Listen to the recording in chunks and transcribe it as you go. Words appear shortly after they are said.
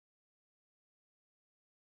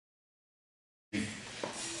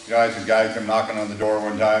Some guys come knocking on the door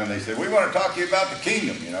one time, and they said, "We want to talk to you about the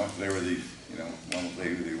kingdom." They were these, I won't say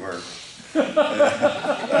who they were.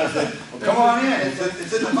 I said, "Well, come on in. It's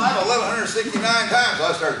in the Bible 1,169 times." So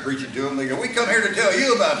I started preaching to them. They go, "We come here to tell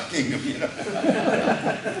you about the kingdom."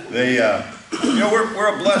 They,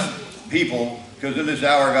 we're a blessed people, because in this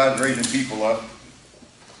hour God's raising people up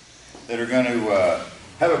that are going to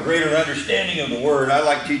have a greater understanding of the Word. I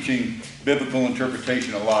like teaching biblical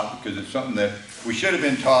interpretation a lot, because it's something that we should have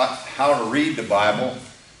been taught how to read the Bible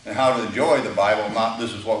and how to enjoy the Bible, not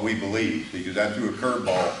this is what we believe, because that threw a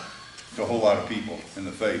curveball to a whole lot of people in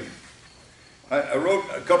the faith. I wrote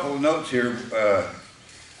a couple of notes here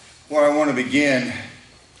where I want to begin.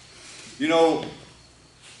 Let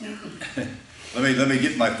me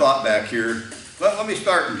get my thought back here. Let me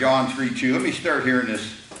start in John 3:2. Let me start here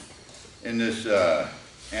in this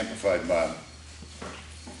Amplified Bible.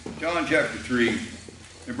 John chapter 3,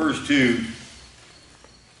 in verse 2,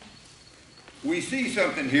 we see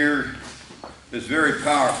something here that's very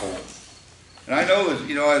powerful. And I know,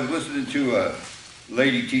 I was listening to a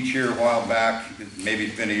lady teach here a while back, maybe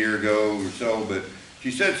it's been a year ago or so, but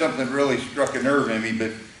she said something that really struck a nerve in me.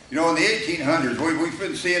 But, in the 1800s, we've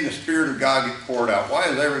been seeing the Spirit of God get poured out. Why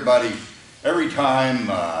is everybody, every time,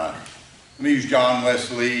 let me use John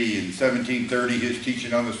Wesley in 1730, his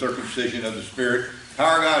teaching on the circumcision of the Spirit, how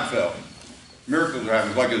our God fell. Miracles are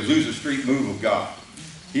happening. It's like a Azusa Street move of God.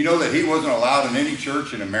 You know that he wasn't allowed in any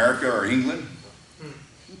church in America or England?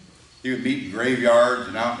 He would meet in graveyards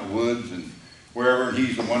and out in the woods and wherever, and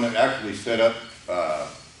he's the one that actually set up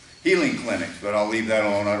healing clinics, but I'll leave that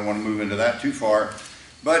alone. I don't want to move into that too far.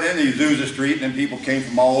 But in the Azusa Street, and then people came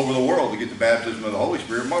from all over the world to get the baptism of the Holy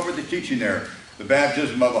Spirit. What were they teaching there? The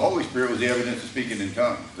baptism of the Holy Spirit was the evidence of speaking in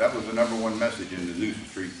tongues. That was the #1 message in the Azusa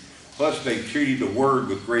Street. Plus, they treated the Word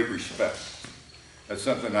with great respect. That's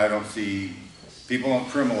something I don't see. People don't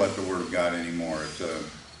tremble at the Word of God anymore.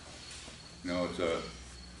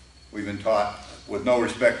 We've been taught with no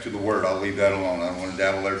respect to the Word. I'll leave that alone. I don't want to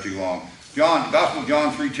dabble there too long. Gospel of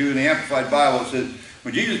John 3:2 in the Amplified Bible, it says,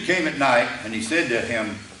 when Jesus came at night, and he said to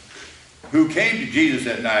him, who came to Jesus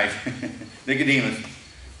at night, Nicodemus,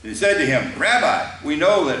 he said to him, "Rabbi, we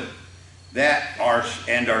know that are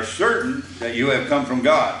certain that you have come from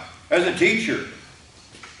God as a teacher.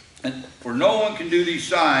 And for no one can do these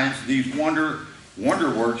signs, these wonder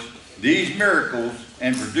works, these miracles,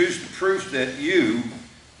 and produce the proofs that you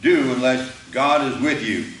do unless God is with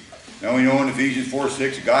you." Now we know in Ephesians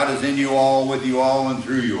 4:6, God is in you all, with you all, and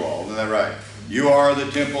through you all. Isn't that right? You are the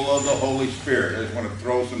temple of the Holy Spirit. I just want to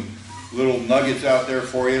throw some little nuggets out there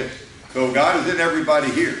for you. So God is in everybody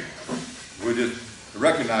here. We'll just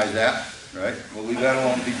recognize that, right? We'll leave that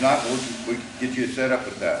alone. If he's not, we can get you set up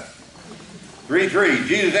with that. 3:3,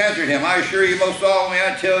 Jesus answered him, "I assure you most solemnly,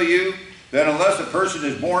 I tell you, that unless a person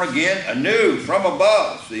is born again, anew, from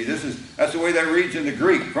above," see, that's the way that reads in the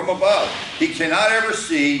Greek, from above, "he cannot ever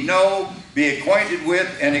see, know, be acquainted with,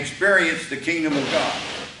 and experience the kingdom of God."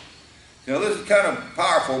 This is kind of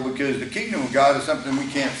powerful, because the kingdom of God is something we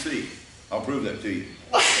can't see. I'll prove that to you.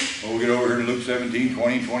 When we get over here to Luke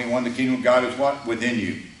 17:20 and 21, the kingdom of God is what? Within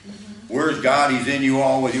you. Where's God? He's in you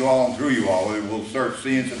all, with you all, and through you all. We'll start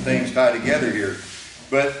seeing some things tied together here.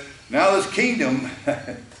 But now this kingdom,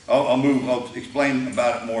 I'll explain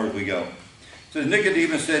about it more as we go. It says,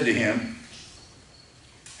 Nicodemus said to him,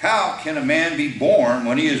 "How can a man be born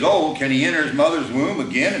when he is old? Can he enter his mother's womb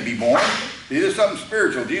again and be born?" See, this is something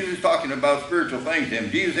spiritual. Jesus is talking about spiritual things to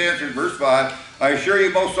him. Jesus answered, verse 5, "I assure you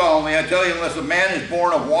most solemnly, I tell you, unless a man is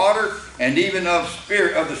born of water and even of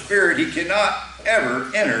the Spirit, he cannot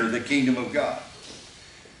ever enter the kingdom of God."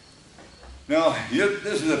 Now,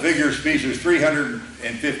 this is a figure of speech. There's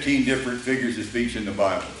 315 different figures of speech in the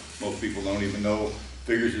Bible. Most people don't even know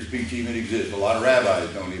figures of speech even exist. A lot of rabbis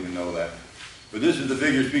don't even know that. But this is the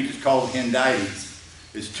figure of speech. It's called hendites.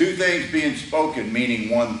 It's two things being spoken, meaning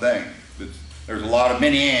one thing. There's a lot of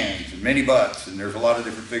many ands and many buts, and there's a lot of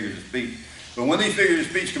different figures of speech. But when these figures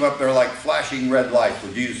of speech come up, they're like flashing red lights.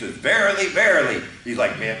 Where Jesus says, "Verily, verily." He's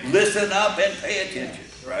like, "Man, listen up and pay attention,"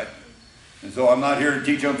 right? And so I'm not here to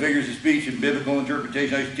teach on figures of speech and biblical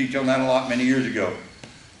interpretation. I used to teach on that a lot many years ago.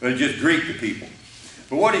 But it's just Greek to people.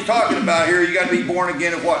 But what he's talking about here, you got to be born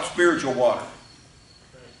again of what? Spiritual water.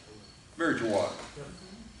 Spiritual water.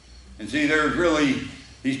 And see,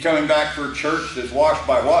 he's coming back for a church that's washed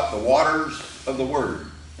by what? The waters of the Word.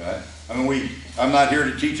 Right? I'm not here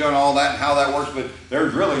to teach on all that and how that works, but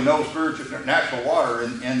there's really no spiritual, natural water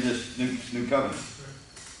in this new covenant.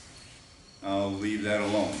 I'll leave that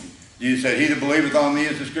alone. Jesus said, "He that believeth on me,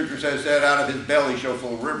 as the Scripture says, out of his belly shall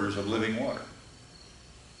flow rivers of living water."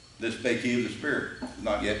 This spake he of the Spirit,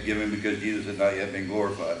 not yet given because Jesus had not yet been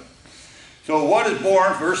glorified. So what is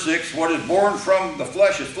born, verse 6, what is born from the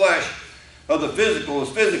flesh is flesh, of the physical is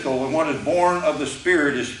physical, and what is born of the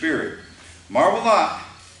Spirit is spirit. Marvel not,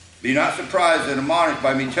 be not surprised and admonished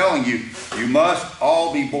by me telling you, you must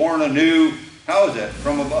all be born anew. How is that?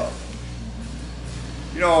 From above.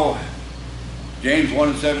 You know, James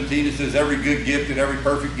 1:17, it says, every good gift and every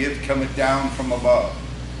perfect gift cometh down from above.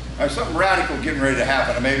 There's something radical getting ready to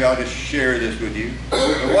happen, and maybe I'll just share this with you.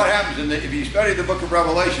 But what happens, if you study the book of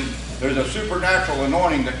Revelation, there's a supernatural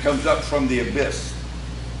anointing that comes up from the abyss.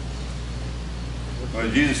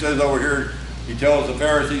 When Jesus says over here, he tells the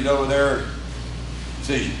Pharisees over there, he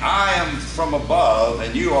says, I am from above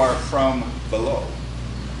and you are from below.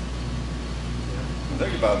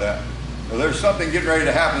 Think about that. So there's something getting ready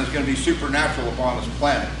to happen that's going to be supernatural upon this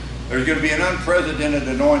planet. There's going to be an unprecedented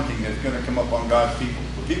anointing that's going to come up on God's people.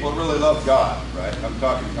 The people that really love God, right? I'm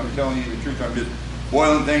telling you the truth. I'm just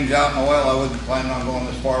boiling things out in oil. I wasn't planning on going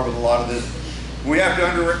this far with a lot of this. We have to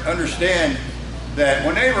understand that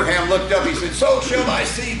when Abraham looked up, he said, so shall thy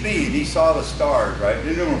seed be. And he saw the stars, right?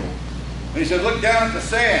 Innumerable. And he said, look down at the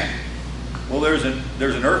sand. Well, there's an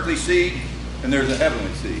earthly seed and there's a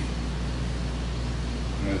heavenly seed.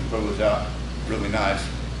 I'm going to throw this out really nice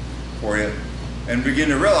for you. And begin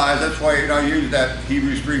to realize that's why I use that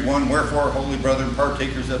Hebrews 3:1, wherefore, holy brethren,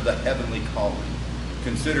 partakers of the heavenly calling,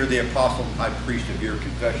 consider the apostle and high priest of your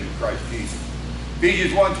confession, Christ Jesus.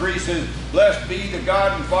 Ephesians 1:3 says, blessed be the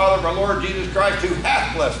God and Father of our Lord Jesus Christ, who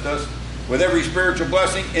hath blessed us with every spiritual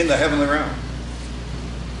blessing in the heavenly realm.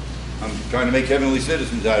 I'm trying to make heavenly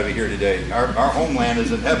citizens out of it here today. Our homeland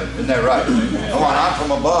is in heaven, isn't that right? Come on, I'm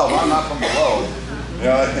from above, I'm not from below. You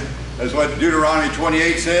know, that's what Deuteronomy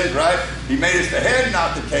 28 says, right? He made us the head,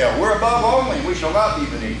 not the tail. We're above only, we shall not be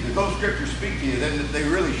beneath. If those scriptures speak to you, then they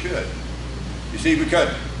really should. You see, because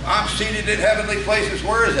I'm seated in heavenly places.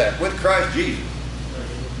 Where is that? With Christ Jesus.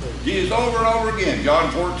 Jesus over and over again, John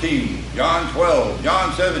 14, John 12,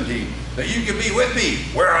 John 17, that you can be with me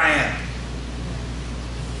where I am.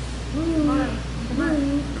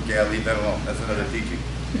 Okay, I'll leave that alone. That's another teaching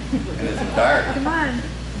in its entirety. Come on.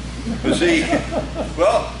 But see,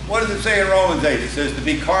 well, what does it say in Romans 8? It says to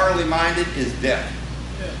be carnally minded is death,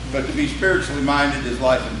 but to be spiritually minded is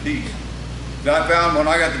life and peace. And I found when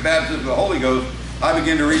I got the baptism of the Holy Ghost, I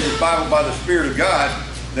began to read this Bible by the Spirit of God,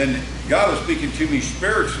 then God was speaking to me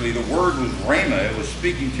spiritually. The word was rhema. It was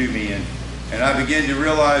speaking to me, and I began to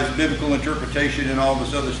realize biblical interpretation and all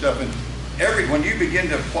this other stuff. And when you begin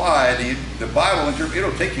to apply the Bible,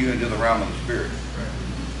 it'll take you into the realm of the Spirit.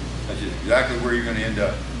 That's just exactly where you're going to end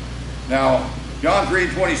up. Now, John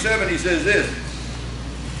 3:27, he says this.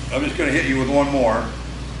 I'm just going to hit you with one more.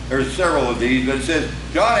 There's several of these, but it says,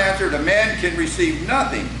 John answered, a man can receive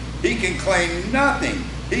nothing. He can claim nothing.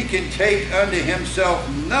 He can take unto himself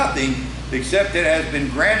nothing except it has been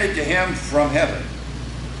granted to him from heaven.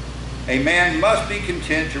 A man must be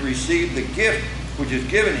content to receive the gift which is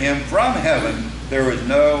given him from heaven. There is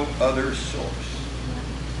no other source.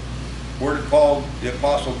 Where did Paul the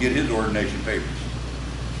apostle get his ordination papers?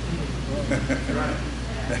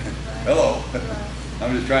 Hello.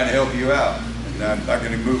 I'm just trying to help you out. And I'm not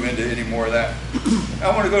going to move into any more of that. I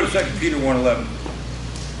want to go to 2 Peter 1:11.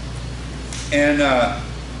 And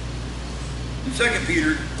in 2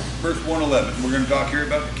 Peter, verse 1:11, we're going to talk here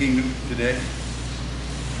about the kingdom today.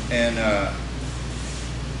 And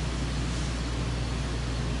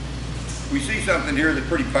we see something here that's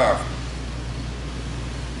pretty powerful.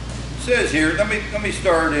 It says here, let me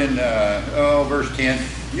start in verse 10.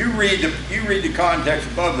 You read the context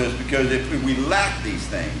above this, because if we lack these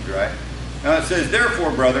things, right? Now it says,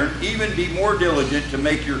 therefore, brethren, even be more diligent to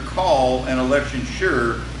make your call and election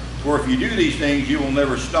sure, for if you do these things, you will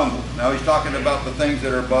never stumble. Now he's talking about the things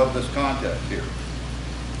that are above this context here.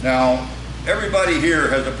 Now, everybody here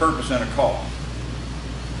has a purpose and a call,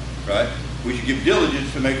 right? We should give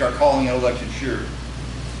diligence to make our calling and election sure.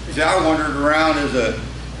 You see, I wandered around as a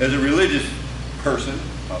religious person.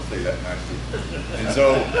 I'll say that nicely. And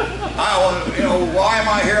so, why am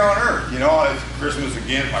I here on earth? You know, it's Christmas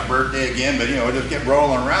again, my birthday again, but, just get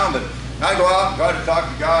rolling around. But I go out and try to talk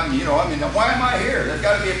to God, and, why am I here? There's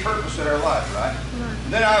got to be a purpose in our life, right?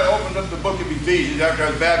 And then I opened up the book of Ephesians after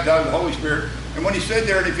I was baptized with the Holy Spirit. And when he said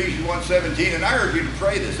there in Ephesians 1:17, and I urge you to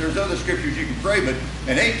pray this, there's other scriptures you can pray, but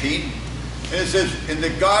in 18, and it says, and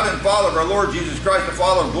the God and Father of our Lord Jesus Christ, the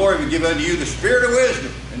Father of glory, will give unto you the spirit of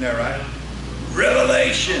wisdom. Isn't that right?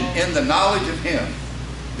 Revelation in the knowledge of him.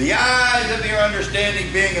 The eyes of your understanding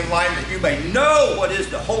being enlightened, that you may know what is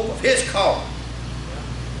the hope of his calling,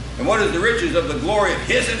 and what is the riches of the glory of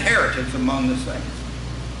his inheritance among the saints.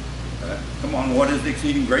 Come on, what is the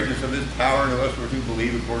exceeding greatness of his power to us who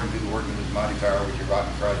believe according to the working of his mighty power, which he wrought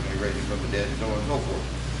in Christ when he raised him from the dead, and so on and so forth.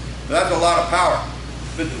 So that's a lot of power.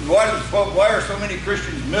 But why are so many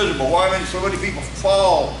Christians miserable? Why so many people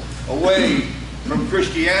fall away from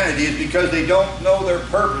Christianity is because they don't know their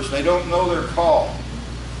purpose. They don't know their call.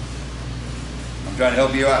 I'm trying to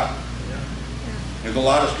help you out. There's a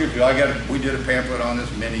lot of scripture. We did a pamphlet on this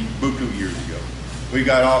many buku years ago. We've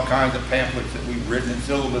got all kinds of pamphlets that we've written in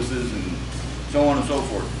syllabuses and so on and so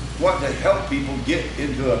forth. What to help people get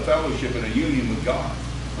into a fellowship and a union with God.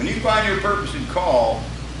 When you find your purpose and call,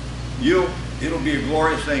 it'll be a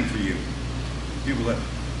glorious thing for you. People that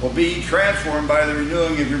will be transformed by the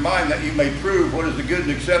renewing of your mind, that you may prove what is the good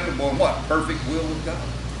and acceptable and what? Perfect will of God.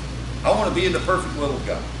 I want to be in the perfect will of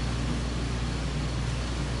God.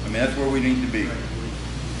 I mean, that's where we need to be.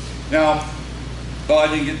 Now, I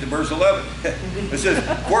didn't get to verse 11. It says,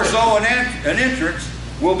 for so an entrance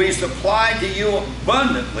will be supplied to you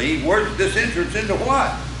abundantly. Where's this entrance into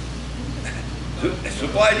what?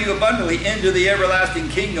 Supplied to you abundantly into the everlasting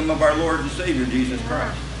kingdom of our Lord and Savior, Jesus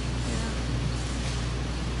Christ.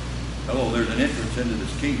 Hello, there's an entrance into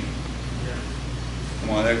this kingdom.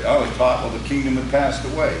 Come on, I was taught, well, the kingdom had passed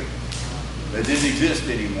away. It didn't exist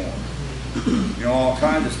anymore. You know, all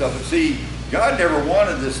kinds of stuff. But see, God never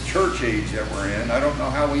wanted this church age that we're in. I don't know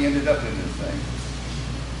how we ended up in this thing.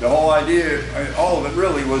 The whole idea, all of it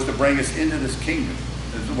really, was to bring us into this kingdom.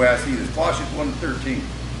 This is the way I see this. Colossians 1:13.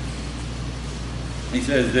 He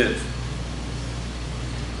says this.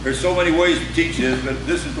 There's so many ways to teach this, but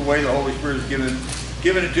this is the way the Holy Spirit has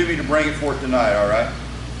given it to me to bring it forth tonight, all right?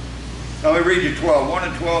 Now let me read you 12. 1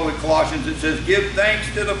 and 12 in Colossians, it says, give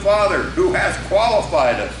thanks to the Father who has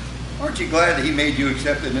qualified us. Aren't you glad that he made you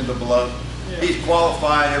accepted in the beloved? He's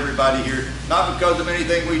qualified everybody here, not because of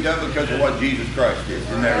anything we've done, because of what Jesus Christ did.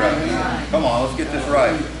 Isn't that right? Come on, let's get this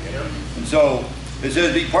right. And so, it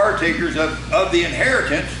says, be partakers of the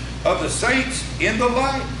inheritance of the saints in the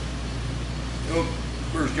light. You know,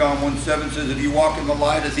 1 John 1:7 says, if you walk in the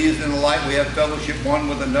light as he is in the light, we have fellowship one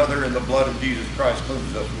with another, and the blood of Jesus Christ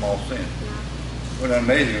cleanses us from all sin. What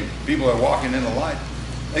amazing. People are walking in the light.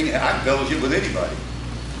 I can fellowship with anybody.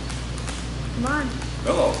 Come on.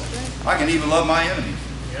 Hello. I can even love my enemies.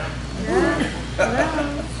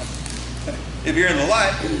 If you're in the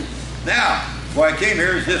light. Now, why I came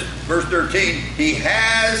here is this, verse 13. He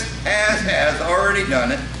has already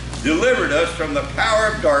done it, delivered us from the power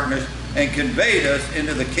of darkness, and conveyed us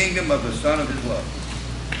into the kingdom of the Son of his love.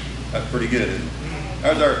 That's pretty good, isn't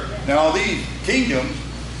it? Now, these kingdoms,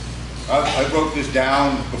 I wrote this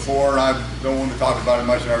down before, and I don't want to talk about it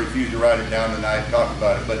much, and I refuse to write it down tonight and talk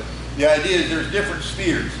about it. But the idea is there's different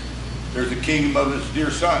spheres. There's the kingdom of his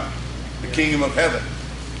dear Son, the kingdom of heaven,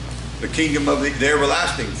 the kingdom of the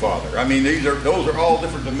everlasting Father. I mean, those are all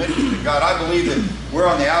different dimensions of God. I believe that we're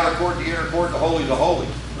on the outer court, the inner court, the holies of holies,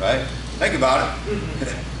 right? Think about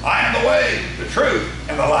it. I am the way, the truth,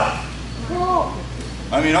 and the life.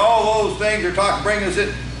 I mean, all those things are talking, bring us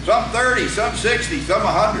in, some 30, some 60, some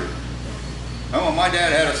 100. Oh, my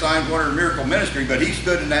dad had a sign wonder miracle ministry, but he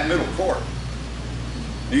stood in that middle court.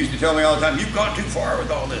 He used to tell me all the time, you've gone too far with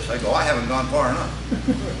all this. I go, I haven't gone far enough.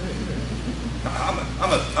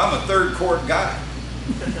 I'm a third court guy.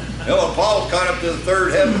 Hello, Paul's caught up to the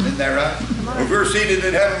third heaven, isn't that right? If we're seated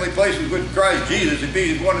in heavenly places with Christ Jesus,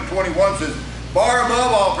 Ephesians 1:21 says, far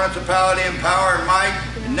above all principality and power and might,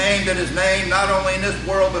 and named in his name, not only in this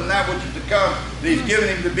world, but in that which is to come, that he's given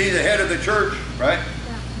him to be the head of the church, right?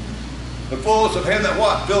 The fullness of him that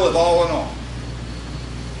what? Filleth all in all.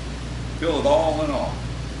 Filleth all in all.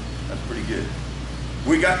 That's pretty good.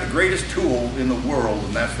 We got the greatest tool in the world,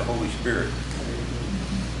 and that's the Holy Spirit.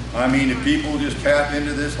 I mean, if people just tap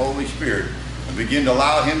into this Holy Spirit and begin to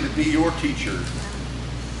allow him to be your teacher,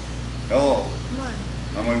 hello.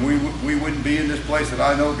 I mean, we wouldn't be in this place that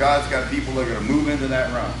I know God's got people that are going to move into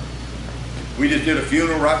that realm. We just did a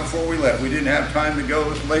funeral right before we left. We didn't have time to go.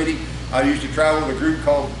 This lady, I used to travel with a group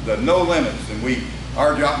called the No Limits, and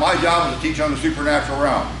my job was to teach on the supernatural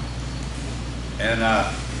realm. And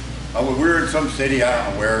we were in some city, I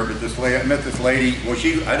don't know where, but I met this lady. Well,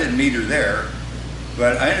 I didn't meet her there,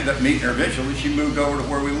 but I ended up meeting her eventually. She moved over to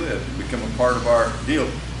where we lived and became a part of our deal.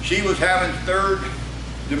 She was having third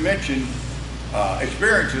dimension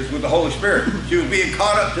experiences with the Holy Spirit. She was being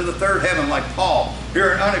caught up to the third heaven like Paul,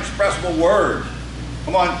 hearing unexpressible words.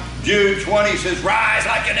 Come on, Jude 20 says, rise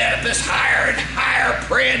like an edifice higher and higher,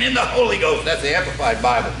 praying in the Holy Ghost. That's the Amplified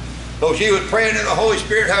Bible. So she was praying in the Holy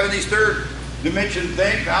Spirit, having these third dimension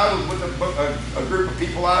things. I was with a group of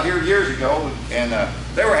people out here years ago, and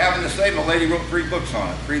they were having the same. A lady wrote 3 books on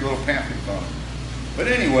it, 3 little pamphlets on it. But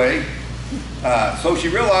anyway, So she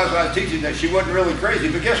realized when I was teaching that she wasn't really crazy.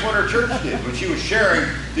 But guess what her church did? When she was sharing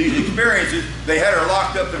these experiences, they had her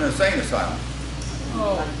locked up in an insane asylum.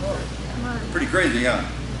 Pretty crazy, huh?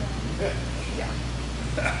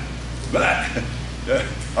 But I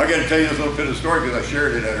got to tell you this little bit of story because I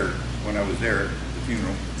shared it at her when I was there at the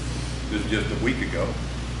funeral. This was just a week ago.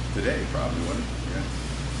 Today, probably, wasn't it?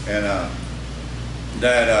 Yeah.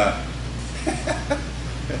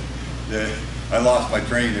 And I lost my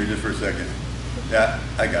train there just for a second. Yeah,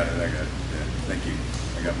 I got it. Yeah, thank you.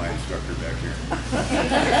 I got my instructor back here.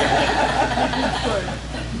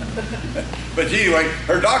 But anyway,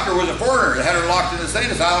 her doctor was a foreigner that had her locked in the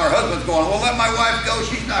insane asylum. Her husband's going, well, let my wife go.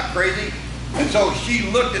 She's not crazy. And so she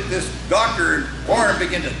looked at this doctor in foreign and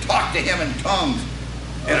began to talk to him in tongues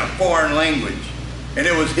in a foreign language. And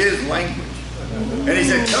it was his language. And he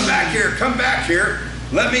said, come back here, come back here.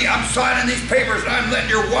 I'm signing these papers and I'm letting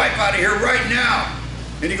your wife out of here right now.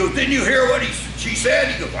 And he goes, didn't you hear what she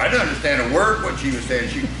said? He goes, I didn't understand a word what she was saying.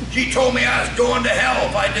 She told me I was going to hell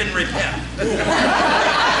if I didn't repent.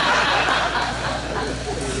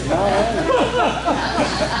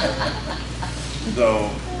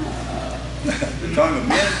 So, the tongue of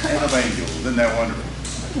men and of angels. Isn't that wonderful?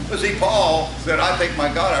 But see, Paul said, I thank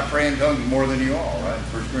my God I pray in tongues more than you all, right?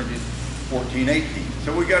 1 Corinthians 14:18.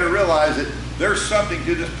 So we got to realize that there's something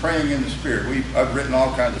to this praying in the Spirit. I've written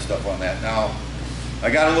all kinds of stuff on that. Now, I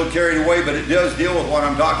got a little carried away, but it does deal with what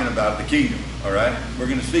I'm talking about, the kingdom, all right? We're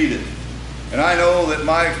going to see this. And I know that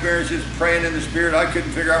my experiences praying in the Spirit, I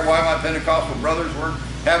couldn't figure out why my Pentecostal brothers weren't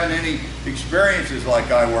having any experiences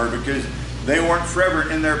like I were, because they weren't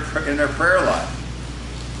fervent in their prayer life.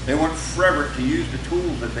 They weren't fervent to use the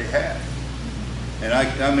tools that they had. And I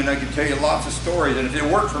can tell you lots of stories, and if it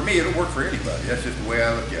worked for me, it'll work for anybody. That's just the way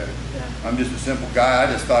I look at it. Yeah. I'm just a simple guy. I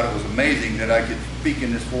just thought it was amazing that I could speak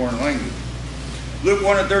in this foreign language. Luke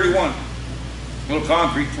 1:31. A little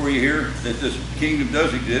concrete for you here, that this kingdom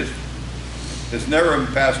does exist. It's never been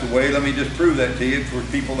passed away. Let me just prove that to you for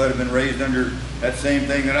people that have been raised under that same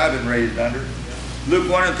thing that I've been raised under. Luke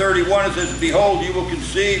 1:31, it says, behold, you will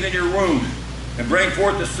conceive in your womb and bring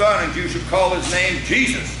forth a son, and you shall call his name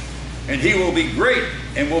Jesus. And he will be great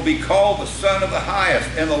and will be called the Son of the Highest.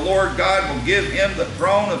 And the Lord God will give him the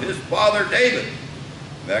throne of his father David.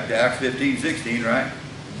 Back to Acts 15:16, right?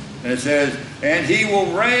 And it says, and he will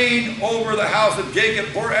reign over the house of Jacob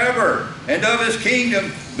forever. And of his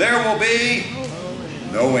kingdom there will be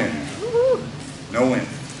no end. No end.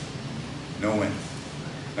 No end.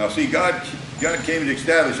 Now see, God came to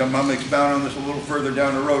establish, I'm going to expound on this a little further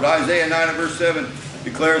down the road. Isaiah 9:7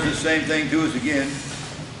 declares the same thing to us again.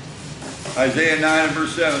 Isaiah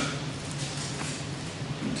 9:7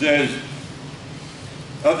 says,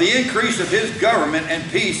 of the increase of his government and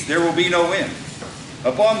peace there will be no end,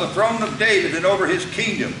 upon the throne of David and over his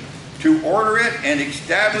kingdom, to order it and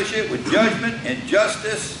establish it with judgment and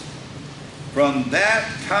justice from that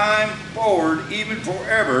time forward, even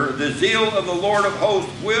forever. The zeal of the Lord of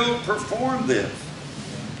hosts will perform this.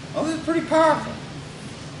 Oh, this is pretty powerful.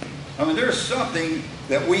 I mean, there's something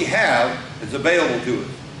that we have that's available to us.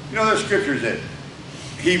 You know, there's scriptures that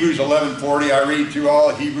Hebrews 11:40, I read through all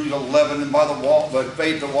of Hebrews 11, and by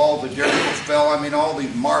faith the walls of Jericho fell. I mean, all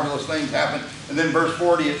these marvelous things happen. And then verse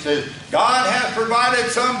 40, it says, God has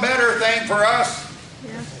provided some better thing for us.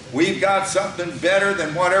 Yeah. We've got something better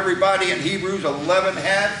than what everybody in Hebrews 11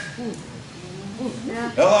 had.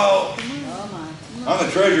 Yeah. Hello. I'm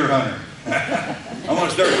a treasure hunter. I'm going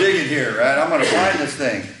to start digging here, right? I'm going to find this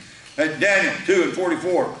thing. Daniel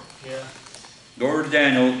 2:44. Yeah. Go over to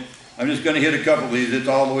Daniel. I'm just going to hit a couple of these. It's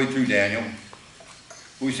all the way through Daniel.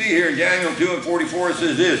 We see here in Daniel 2:44, it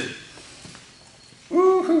says this.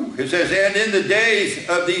 Woo-hoo. It says, and in the days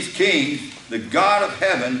of these kings, the God of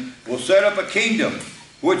heaven will set up a kingdom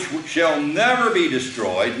which shall never be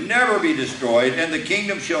destroyed, and the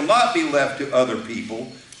kingdom shall not be left to other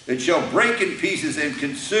people. It shall break in pieces and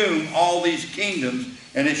consume all these kingdoms,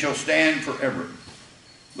 and it shall stand forever.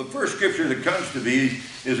 The first scripture that comes to me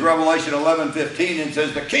is Revelation 11:15, and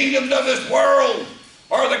says, the kingdoms of this world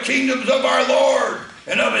are the kingdoms of our Lord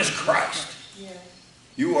and of his Christ. Yeah.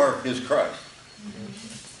 You are his Christ.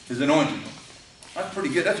 His anointed one. That's pretty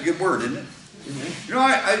good. That's a good word, isn't it? Mm-hmm. You know,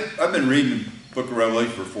 I've been reading the book of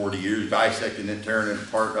Revelation for 40 years, dissecting it, tearing it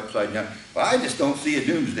apart, upside down. But I just don't see a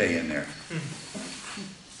doomsday in there.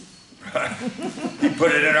 Right? He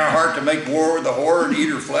put it in our heart to make war with the whore and eat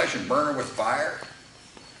her flesh and burn her with fire.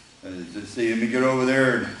 See, let me get over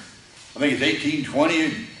there, and I think it's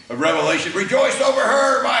 18:20 of Revelation. Rejoice over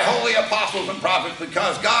her, my holy apostles and prophets,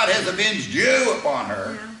 because God has avenged you upon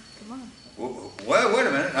her. Yeah, come on. Well, wait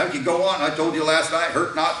a minute. I could go on. I told you last night,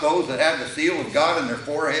 hurt not those that have the seal of God in their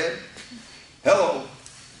forehead. Hello.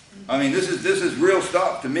 I mean, this is real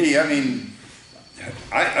stuff to me. I mean,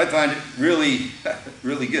 I find it really,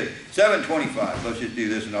 really good. 725. Let's just do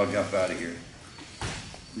this and I'll jump out of here.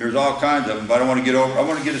 There's all kinds of them, but I want to get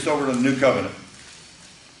us over to the new covenant.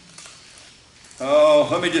 Oh,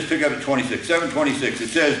 let me just pick up at 26. 726. It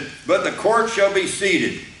says, but the court shall be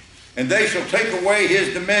seated, and they shall take away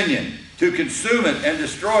his dominion, to consume it and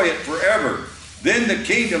destroy it forever. Then the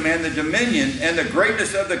kingdom and the dominion and the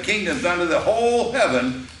greatness of the kingdoms under the whole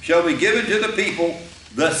heaven shall be given to the people,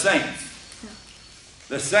 the saints.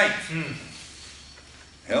 The saints.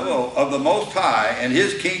 Hello, of the Most High, and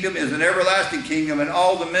his kingdom is an everlasting kingdom, and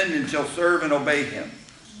all dominion shall serve and obey him.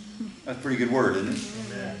 That's a pretty good word, isn't it?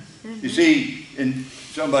 Amen. You see, and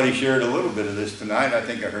somebody shared a little bit of this tonight. I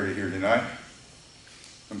think I heard it here tonight.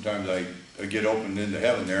 Sometimes I get opened into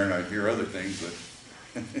heaven there and I hear other things, but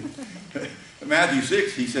Matthew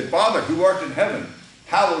 6, he said, Father, who art in heaven,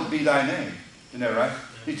 hallowed be thy name. Isn't that right?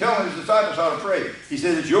 He's telling his disciples how to pray. He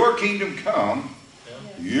says, it's your kingdom come,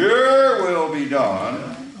 your will be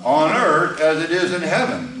done on earth as it is in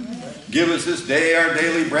heaven. Give us this day our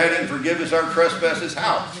daily bread, and forgive us our trespasses.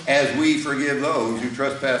 How? As we forgive those who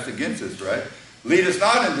trespass against us, right? Lead us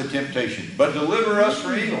not into temptation, but deliver us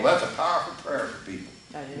from evil. That's a powerful prayer for people.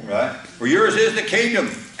 Right? For yours is the kingdom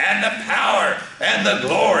and the power and the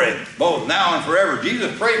glory, both now and forever.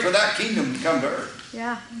 Jesus prayed for that kingdom to come to earth.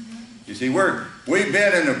 Yeah. You see, we've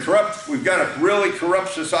been in we've got a really corrupt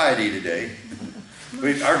society today.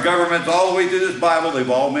 Our government's all the way through this Bible, they've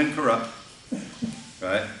all been corrupt.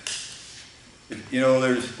 Right? You know,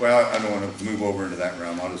 I don't want to move over into that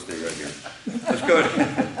realm. I'll just stay right here. Let's go to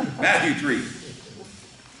Matthew 3.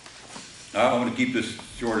 I want to keep this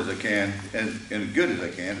short as I can, and as good as I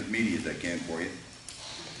can, as meaty as I can for you.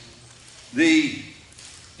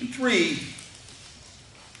 In 3,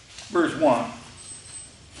 verse 1,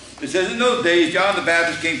 it says, in those days John the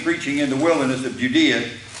Baptist came preaching in the wilderness of Judea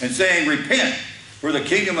and saying, repent, for the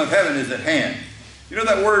kingdom of heaven is at hand. You know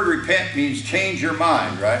that word repent means change your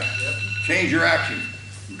mind, right? Yep. Change your actions.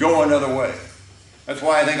 Go another way. That's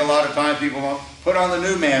why I think a lot of times people don't put on the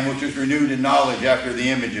new man, which is renewed in knowledge after the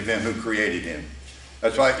image of him who created him.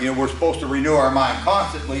 That's why, we're supposed to renew our mind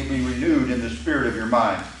constantly, be renewed in the spirit of your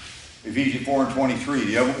mind. Ephesians 4:23.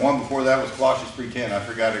 The other one before that was Colossians 3:10. I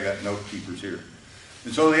forgot I got note keepers here.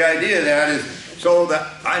 And so the idea of that is so that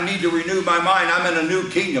I need to renew my mind. I'm in a new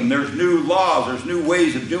kingdom. There's new laws. There's new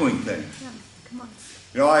ways of doing things. Yeah. Come on.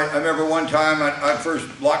 I remember one time I first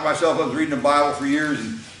locked myself up, I was reading the Bible for years,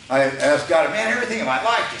 and I asked God, man, everything in my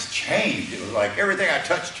life just changed. It was like everything I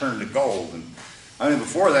touched turned to gold. And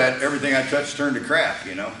before that, everything I touched turned to crap,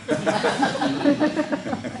 I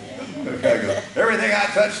go, everything I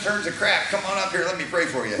touch turns to crap. Come on up here, let me pray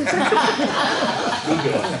for you.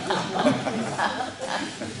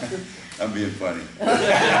 I'm being funny.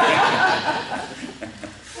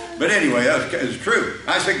 But anyway, it's true.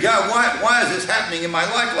 I said, God, why is this happening in my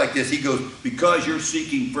life like this? He goes, because you're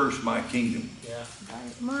seeking first my kingdom. Yeah.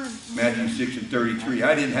 Come on. Matthew 6:33.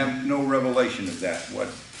 I didn't have no revelation of that,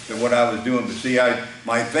 what I was doing. But see,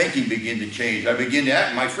 my thinking began to change. I began to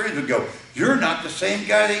act. My friends would go, you're not the same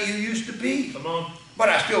guy that you used to be. Come on. But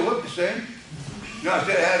I still look the same. I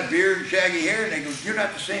said I had a beard and shaggy hair, and they go, you're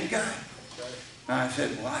not the same guy. Right. And I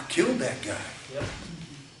said, well, I killed that guy. Yep.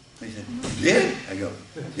 They said, you did? I go,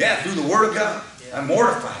 yeah, through the word of God. Yeah. I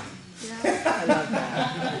mortified him. Yeah. I love that.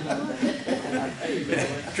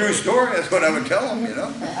 True story, that's what I would tell them,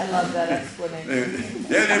 I love that explanation.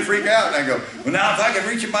 They'd freak out, and I go, well, now if I could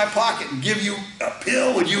reach in my pocket and give you a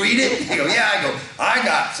pill, would you eat it? They go, yeah. I go, I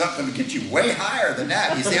got something to get you way higher than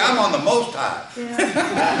that. You see, I'm on the most high.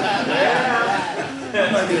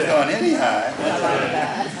 I'm not just on any high. I love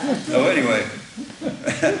that. So anyway,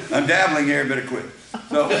 I'm dabbling here, but I quit.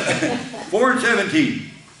 So 4:17,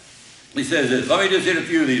 he says this. Let me just hit a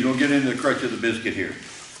few of these. We'll get into the crutch of the biscuit here.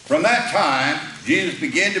 From that time, Jesus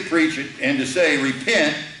began to preach it and to say,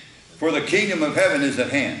 repent, for the kingdom of heaven is at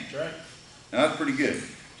hand. That's right. Now, that's pretty good.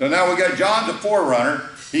 So now we got John the forerunner.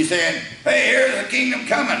 He's saying, hey, here's the kingdom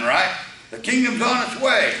coming, right? The kingdom's on its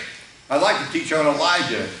way. I'd like to teach on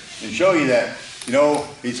Elijah and show you that.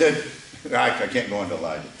 He said, I can't go into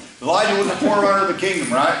Elijah. Elijah was the forerunner of the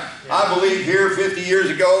kingdom, right? Yeah. I believe here 50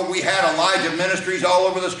 years ago we had Elijah ministries all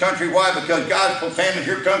over this country. Why? Because God's proclaiming,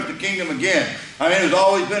 here comes the kingdom again. It's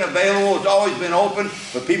always been available, it's always been open,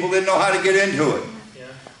 but people didn't know how to get into it.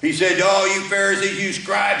 Yeah. He said, oh, you Pharisees, you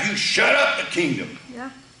scribes, you shut up the kingdom.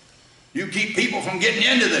 Yeah. You keep people from getting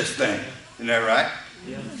into this thing. Isn't that right?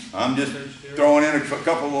 Yeah. I'm just throwing in a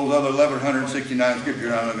couple of those other 1,169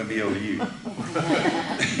 scriptures I'm not going to be able to use.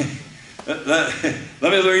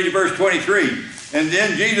 Let me read you verse 23. And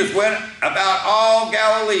then Jesus went about all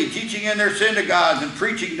Galilee, teaching in their synagogues and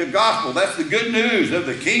preaching the gospel. That's the good news of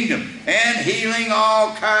the kingdom. And healing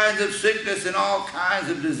all kinds of sickness and all kinds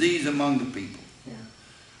of disease among the people. Yeah.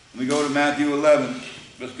 Let me go to Matthew 11.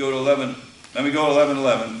 Let's go to 11. Let me go to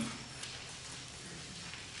 11:11.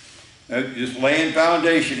 Just laying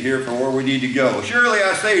foundation here for where we need to go. Surely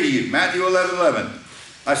I say to you, Matthew 11:11.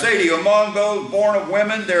 I say to you, among those born of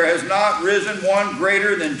women, there has not risen one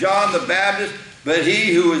greater than John the Baptist, but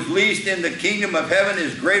he who is least in the kingdom of heaven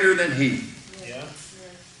is greater than he. Yeah.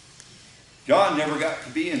 John never got to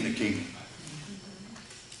be in the kingdom.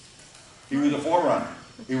 He was a forerunner.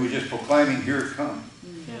 He was just proclaiming, here it comes.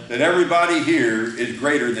 Yeah. That everybody here is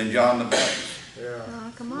greater than John the Baptist. Yeah.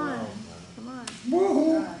 Oh, come on. Come on.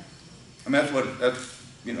 Woo-hoo. I mean, that's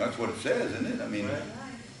what it says, isn't it? I mean,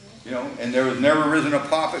 and there was never risen a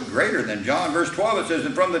prophet greater than John. Verse 12, it says,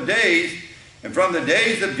 and from the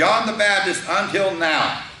days of John the Baptist until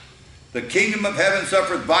now, the kingdom of heaven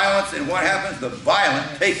suffereth violence, and what happens? The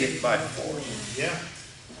violent take it by force. Yeah.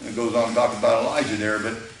 And it goes on to talk about Elijah there,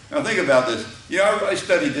 but now think about this. I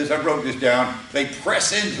studied this, I wrote this down. They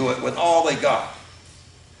press into it with all they got.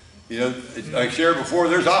 I shared before,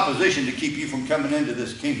 there's opposition to keep you from coming into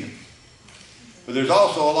this kingdom. But there's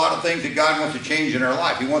also a lot of things that God wants to change in our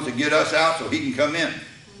life. He wants to get us out so he can come in.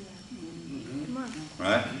 Come on.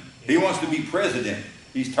 Right? He wants to be president.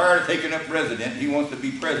 He's tired of taking up resident. He wants to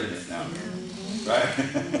be president now. Right?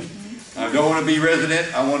 I don't want to be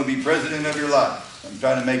resident. I want to be president of your life. I'm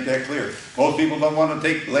trying to make that clear. Most people don't want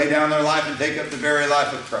to lay down their life and take up the very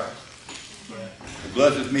life of Christ. It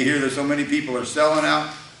blesses me here that so many people are selling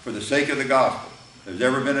out for the sake of the gospel. There's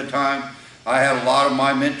ever been a time I had a lot of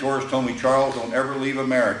my mentors told me, Charles, don't ever leave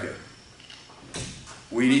America.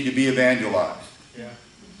 We need to be evangelized. Yeah.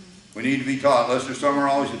 We need to be taught. Lester Summer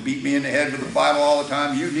always would beat me in the head with the Bible all the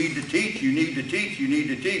time. You need to teach, you need to teach, you need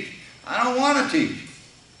to teach. I don't want to teach.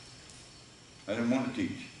 I didn't want to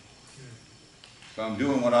teach. So I'm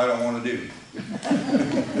doing what I don't want to do.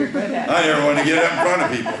 I never want to get up in front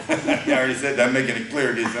of people. I already said that, I'm making it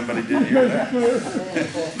clear in case somebody didn't hear that.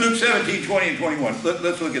 Luke 17, 20 and 21.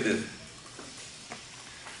 Let's look at this.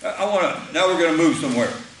 Now we're going to move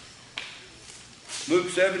somewhere. Luke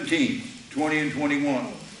 17, 20 and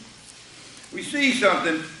 21. We see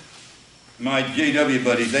something, my JW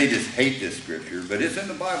buddies, they just hate this scripture, but it's in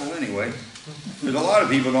the Bible anyway. There's a lot of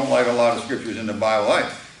people don't like a lot of scriptures in the Bible.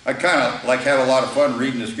 I kind of have a lot of fun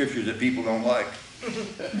reading the scriptures that people don't like.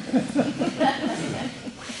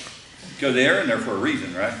 Because they're in there for a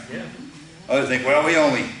reason, right? Yeah. Others think, well,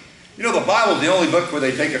 the Bible's the only book where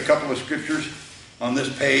they take a couple of scriptures on this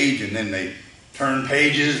page and then they turn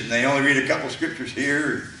pages and they only read a couple of scriptures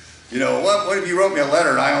here. What if you wrote me a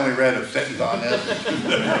letter and I only read a sentence on this?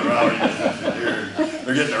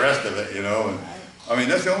 They're getting the rest of it, And, I mean,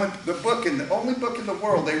 that's the only book in the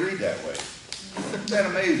world they read that way. Isn't that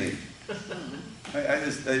amazing?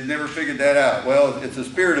 I never figured that out. Well, it's the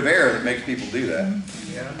spirit of error that makes people do that.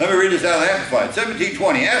 Yeah. Let me read this out of the Amplified.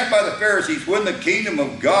 17:20. Asked by the Pharisees when the kingdom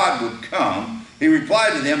of God would come, he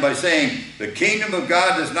replied to them by saying, the kingdom of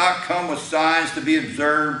God does not come with signs to be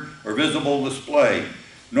observed or visible display.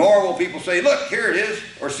 Nor will people say, look, here it is,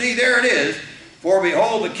 or see, there it is. For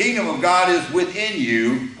behold, the kingdom of God is within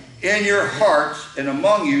you, in your hearts, and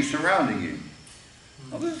among you, surrounding you.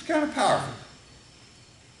 Well, this is kind of powerful.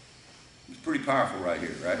 It's pretty powerful right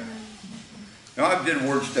here, right? Now, I did a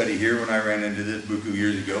word study here when I ran into this book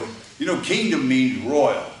years ago. Kingdom means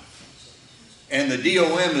royal. And the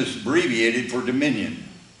DOM is abbreviated for dominion.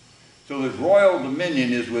 So this royal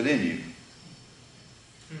dominion is within you.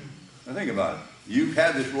 Now think about it. You've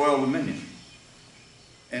had this royal dominion.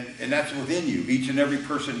 And that's within you, each and every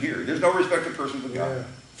person here. There's no respect of person with God.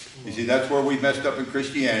 You see, that's where we messed up in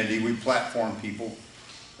Christianity. We platform people.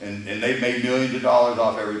 And they've made millions of dollars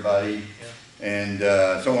off everybody. And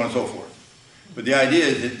so on and so forth. But the idea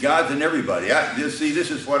is that God's in everybody. This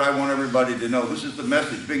is what I want everybody to know. This is the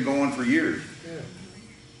message, been going for years.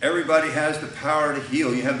 Everybody has the power to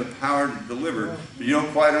heal. You have the power to deliver. But you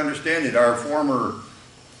don't quite understand it. Our former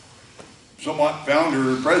somewhat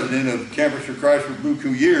founder or president of Campus for Christ for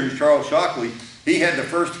buku years, Charles Shockley, he had the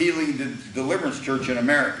first healing deliverance church in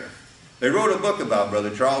America. They wrote a book about Brother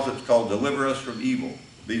Charles. It's called Deliver Us from Evil.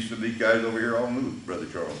 These guys over here all knew Brother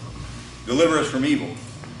Charles. Deliver Us from Evil.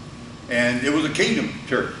 And it was a kingdom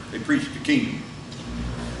church. They preached the kingdom.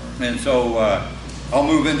 And so I'll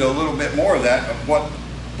move into a little bit more of that, of what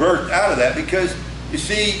birthed out of that, because you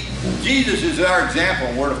see, Jesus is our example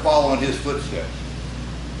and we're to follow in his footsteps.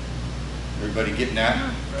 Everybody getting that?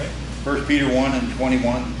 Right. 1 Peter 1 and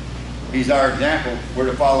 21. He's our example. We're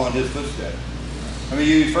to follow in his footsteps. I mean,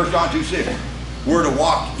 use 1 John 2:6. We're to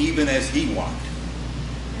walk even as he walked.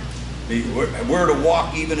 We're to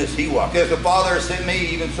walk even as he walked. As the Father has sent me,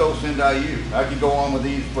 even so send I you. I could go on with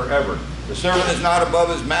these forever. The servant is not above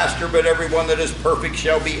his master, but everyone that is perfect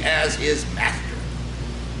shall be as his master.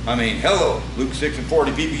 I mean, hello, Luke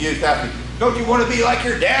 6:40. People used to ask me, don't you want to be like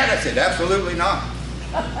your dad? I said, absolutely not.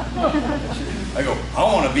 I go, I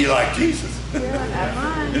want to be like Jesus.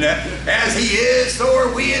 And as he is, so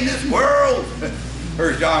are we in this world.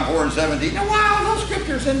 1 John 4:17. Now, why are those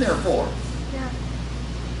scriptures in there for? Yeah.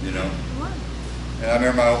 You know? And I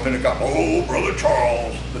remember my old Pentecostal, oh, Brother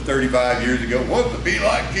Charles, the 35 years ago, wants to be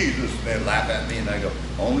like Jesus. They'd laugh at me and I go,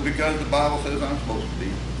 only because the Bible says I'm supposed to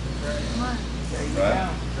be. Right?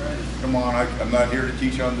 Come on, I'm not here to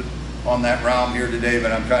teach on that realm here today,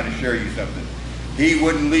 but I'm trying to share you something. He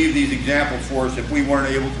wouldn't leave these examples for us if we weren't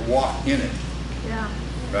able to walk in it. Yeah.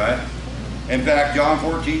 Right? In fact, John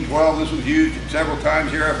 14:12, this was used several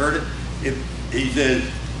times here, I've heard it. He says,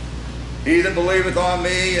 he that believeth on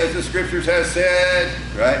me, as the scriptures has said,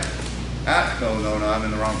 right? No, I'm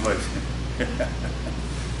in the wrong place.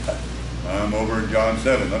 I'm over in John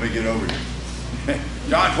 7. Let me get over here.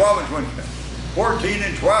 John 14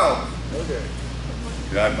 and 12. Okay.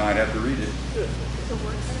 I might have to read it. The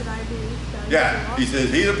works that I do. Yeah, he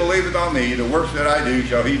says, he that believeth on me, the works that I do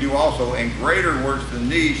shall he do also, and greater works than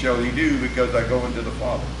these shall he do, because I go into the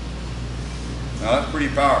Father. Now that's pretty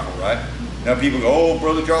powerful, right? Now people go, oh,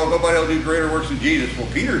 Brother Charles, nobody will do greater works than Jesus. Well,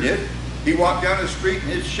 Peter did. He walked down the street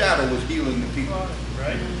and his shadow was healing the people.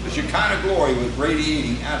 Right. The Shekinah glory was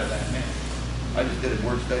radiating out of that man. I just did a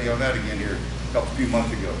word study on that again here a few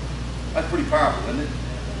months ago. That's pretty powerful, isn't it?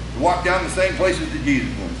 To walk down the same places that Jesus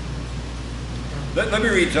went. Let me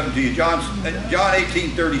read something to you. John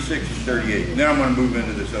 18:36 and 38. And then I'm going to move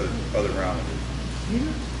into this other round of this.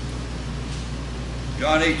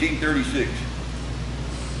 John 18:36.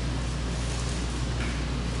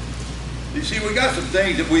 You see, we got some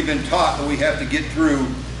things that we've been taught that we have to get through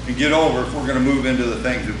and get over if we're going to move into the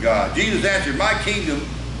things of God. Jesus answered, my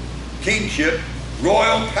kingship,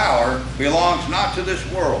 royal power belongs not to this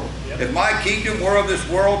world. Yep. If my kingdom were of this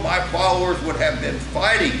world, my followers would have been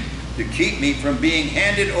fighting to keep me from being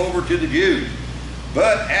handed over to the Jews.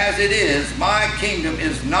 But as it is, my kingdom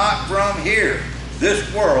is not from here. This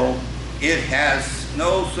world, it has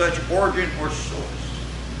no such origin or source.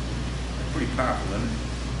 That's pretty powerful, isn't it?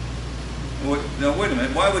 Now, wait a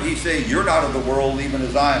minute. Why would he say, you're not of the world even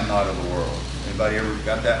as I am not of the world? Anybody ever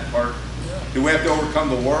got that part? Yeah. Do we have to overcome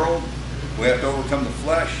the world? We have to overcome the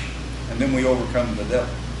flesh, and then we overcome the devil.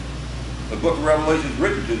 The book of Revelation is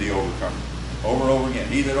written to the overcomer, over and over again.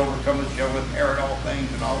 He that overcometh shall inherit all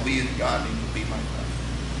things, and I'll be his God, and he will be my son.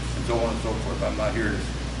 And so on and so forth. I'm not here to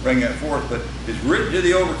bring that forth, but it's written to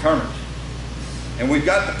the overcomers. And we've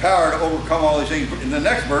got the power to overcome all these things. In the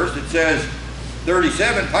next verse, it says,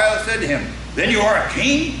 37, Pilate said to him, then you are a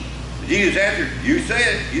king? Jesus answered, you say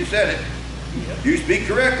it, you said it. Yep. You speak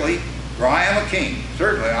correctly, for I am a king.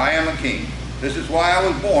 Certainly I am a king. This is why I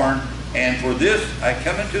was born, and for this I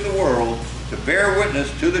come into the world, to bear witness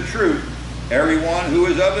to the truth. Everyone who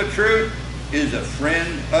is of the truth is a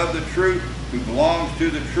friend of the truth, who belongs to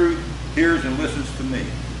the truth, hears and listens to me.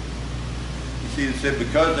 You see, it said,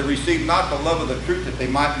 because they received not the love of the truth that they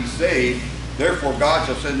might be saved, therefore God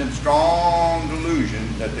shall send them strong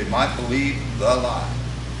delusion that they might believe the lie.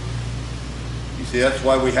 You see, that's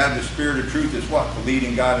why we have the Spirit of truth is what? To lead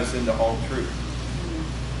and guide us into all truth.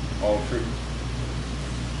 All truth.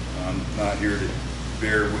 I'm not here to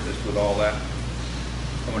bear witness with all that.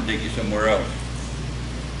 I'm going to take you somewhere else.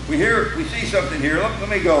 We see something here. Let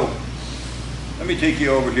me go. Let me take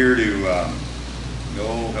you over here to,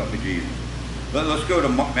 help me Jesus. Let's go to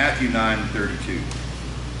Matthew 9:32.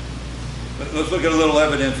 Let's look at a little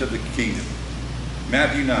evidence of the kingdom.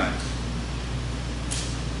 Matthew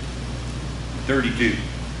 9:32.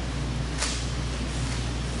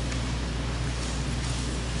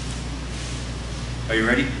 Are you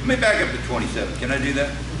ready? Let me back up to 27. Can I do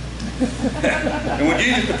that? And when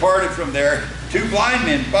Jesus departed from there, two blind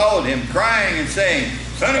men followed him, crying and saying,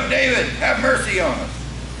 Son of David, have mercy on us.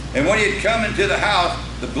 And when he had come into the house,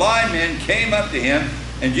 the blind men came up to him,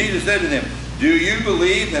 and Jesus said to them, do you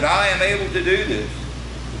believe that I am able to do this?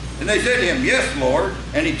 And they said to him, yes, Lord.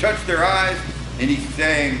 And he touched their eyes, and he's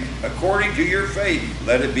saying, according to your faith,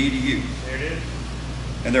 let it be to you. There it is.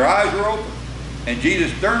 And their eyes were open. And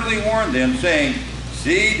Jesus sternly warned them, saying,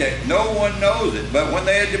 see that no one knows it. But when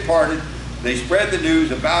they had departed, they spread the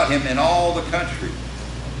news about him in all the country.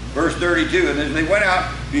 Verse 32, and as they went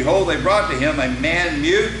out, behold, they brought to him a man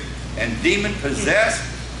mute and demon possessed.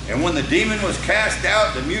 And when the demon was cast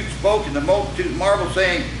out, the mute spoke, and the multitude marveled,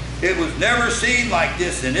 saying, it was never seen like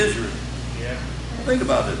this in Israel. Yeah. Think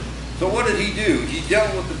about this. So what did he do? He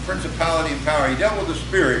dealt with the principality and power. He dealt with the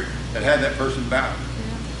spirit that had that person bound.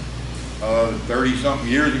 30-something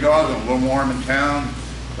years ago, I was in a little Mormon town.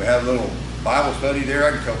 We had a little Bible study there.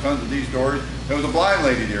 I can tell tons of these stories. There was a blind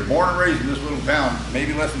lady there, born and raised in this little town,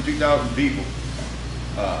 maybe less than 2,000 people.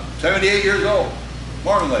 78 years old.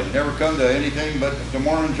 Mormon lady, never come to anything but the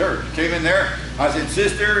Mormon church. Came in there. I said,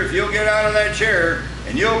 sister, if you'll get out of that chair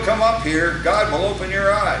and you'll come up here, God will open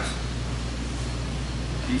your eyes.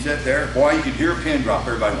 She sat there. Boy, you could hear a pin drop.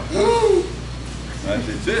 Everybody went, woo! I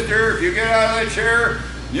said, sister, if you get out of that chair,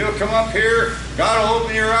 you'll come up here, God will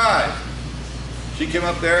open your eyes. She came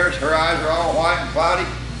up there. Her eyes are all white and cloudy.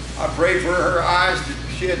 I prayed for her eyes.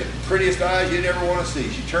 She had the prettiest eyes you'd ever want to see.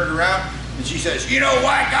 She turned around and she says, you know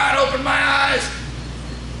why God opened my eyes?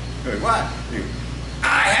 I said, what?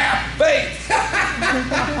 I have faith.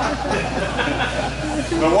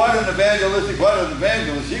 But what an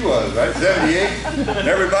evangelist she was, right? 78. And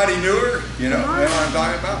everybody knew her. You know what I'm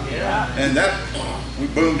talking about? Yeah. And that, we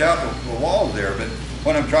boomed out the walls there. But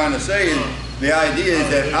what I'm trying to say is, the idea is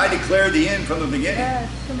that I declared the end from the beginning. Yes,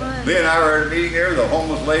 come on. Lee and I were at a meeting there, the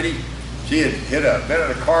homeless lady. She had been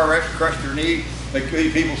in a car wreck, crushed her knee.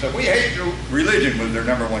 People said, we hate your religion, was their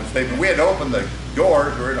 #1 statement. We had to open the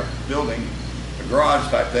doors. We're in a building, a garage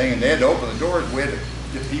type thing, and they had to open the doors. We had to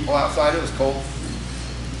get people outside. It was cold.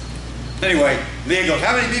 Anyway, Leah goes,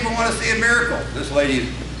 how many people want to see a miracle? This lady,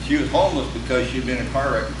 she was homeless because she'd been in a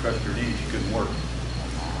car wreck and crushed her knee. She couldn't work.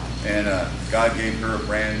 And God gave her a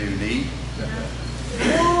brand new knee.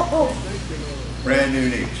 Brand new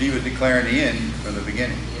knee. She was declaring the end from the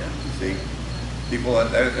beginning. You see? People,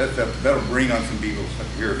 that'll bring on some people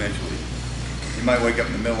here eventually. You might wake up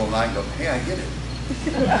in the middle of the night and go, hey, I get it.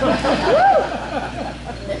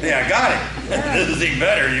 Yeah, I got it. This is even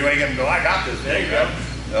better. You wake up and go, I got this. There you go.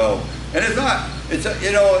 No. And it's not,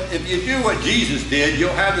 you know, if you do what Jesus did,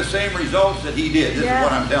 you'll have the same results that he did. This is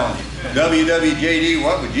what I'm telling you. WWJD,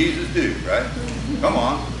 what would Jesus do, right? Come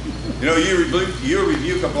on. You know, you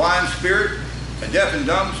rebuke a blind spirit, a deaf and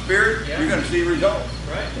dumb spirit, you're going to see results.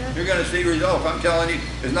 Right. You're going to see results. I'm telling you,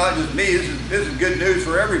 it's not just me. This is good news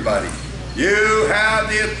for everybody. You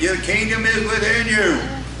have your kingdom is within you.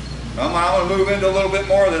 I want to move into a little bit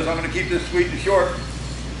more of this. I'm going to keep this sweet and short.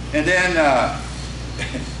 And then,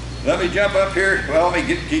 let me jump up here. Well, let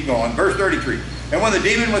me keep going. Verse 33. And when the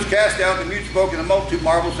demon was cast out, the mute spoke, and the multitude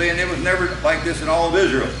marveled, saying, it was never like this in all of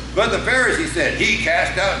Israel. But the Pharisees said, he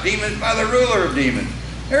cast out demons by the ruler of demons.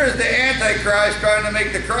 There's the Antichrist trying to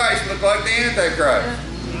make the Christ look like the Antichrist.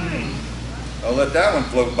 I'll let that one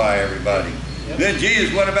float by everybody. Yep. Then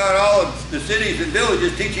Jesus went about all of the cities and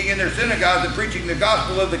villages, teaching in their synagogues and preaching the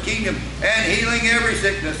gospel of the kingdom and healing every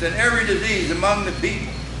sickness and every disease among the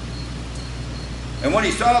people. And when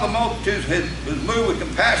he saw the multitudes, he was moved with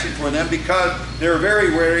compassion for them because they were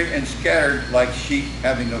very weary and scattered like sheep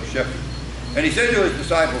having no shepherd. And he said to his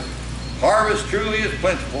disciples, harvest truly is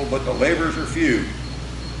plentiful, but the laborers are few.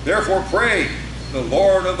 Therefore pray the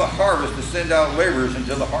Lord of the harvest to send out laborers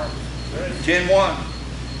into the harvest. 10:1.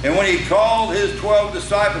 And when he called his 12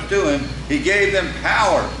 disciples to him, he gave them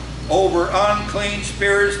power over unclean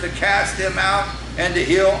spirits to cast them out and to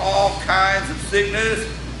heal all kinds of sickness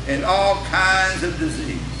and all kinds of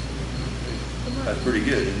disease. That's pretty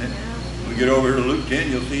good, isn't it? When we get over here to Luke 10,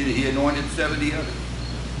 you'll see that he anointed 70 others.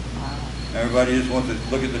 Everybody just wants to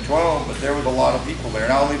look at the 12, but there was a lot of people there.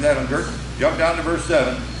 And I'll leave that on verse. Jump down to verse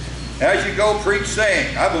 7. As you go, preach,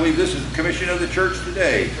 saying, I believe this is the commission of the church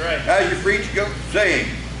today. Right. As you preach, go saying,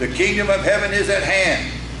 the kingdom of heaven is at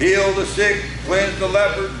hand. Heal the sick, cleanse the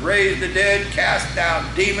lepers, raise the dead, cast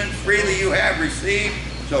out demons. Freely you have received,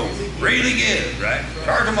 so freely give, right?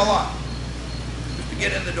 Charge them a lot, just to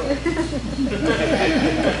get in the door.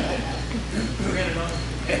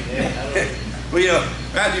 Well, you know,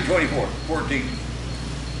 Matthew 24:14.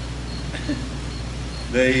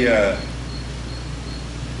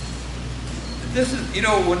 This is, you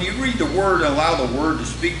know, when you read the Word and allow the Word to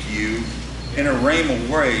speak to you in a rhema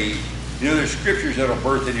way, you know, there's scriptures that'll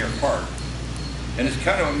birth in your heart. And it's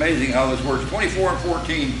kind of amazing how this works. 24 and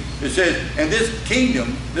 14, it says, and this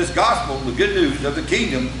kingdom, this gospel, the good news of the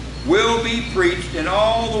kingdom, will be preached in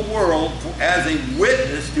all the world as a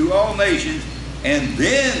witness to all nations, and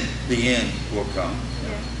then the end will come.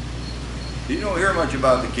 Yeah. You don't hear much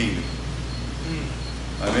about the kingdom.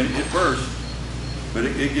 I mean, at first, but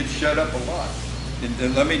it gets shut up a lot.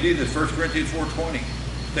 And let me do this, 1 Corinthians 4:20.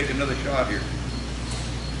 Take another shot here.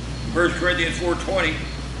 1 Corinthians 4:20.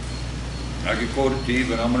 I could quote it to you,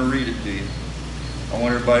 but I'm going to read it to you. I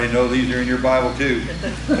want everybody to know these are in your Bible too.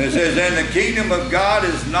 And it says, and the kingdom of God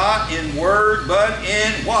is not in word, but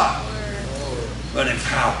in what? But in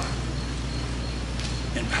power.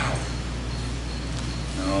 in power.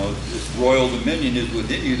 No, this royal dominion is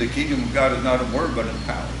within you. The kingdom of God is not in word, but in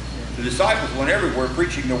power. The disciples went everywhere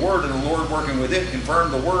preaching the word, and the Lord working with it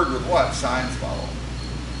confirmed the word with what? Signs follow.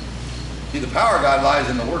 See, the power of God lies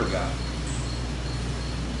in the word of God.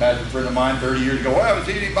 I had a friend of mine 30 years ago, well, I haven't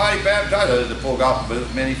seen anybody baptized. There's a full gospel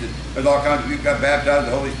businessman. He said, there's all kinds of people got baptized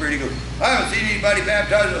with the Holy Spirit. He goes, I haven't seen anybody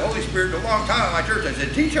baptized with the Holy Spirit in a long time in my church. I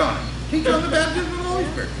said, teach on it. Teach on the baptism of the Holy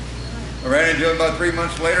Spirit. I ran into him about 3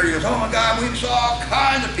 months later. He goes, oh my God, we saw all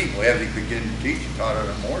kinds of people. As he began to teach and taught on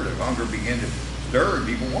it more, the hunger began to stir and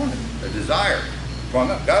people wanted the desire.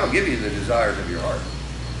 God will give you the desires of your heart.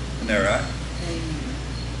 Isn't that right?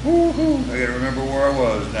 Woo-hoo. I got to remember where I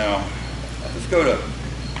was now. Let's go to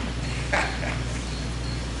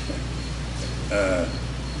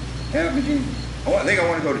help me, Jesus. I think I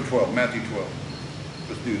want to go to 12, Matthew 12.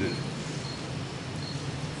 Let's do this.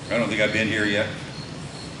 I don't think I've been here yet.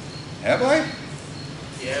 Have I?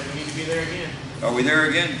 Yeah, we need to be there again. Are we there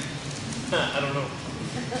again? I don't know.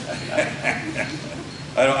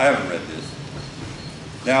 I haven't read this.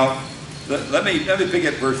 Now, let me pick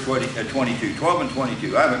up verse 22, 12 and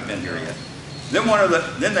 22. I haven't been here yet. Then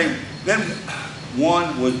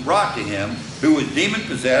one was brought to him who was demon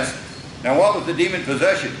possessed. Now, what was the demon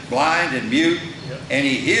possession? Blind and mute, and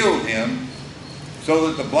he healed him, so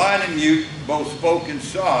that the blind and mute both spoke and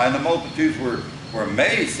saw. And the multitudes were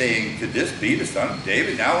amazed, saying, could this be the son of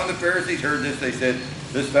David? Now when the Pharisees heard this, they said,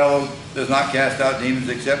 this fellow does not cast out demons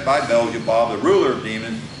except by Beelzebub, the ruler of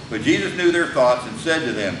demons. But Jesus knew their thoughts and said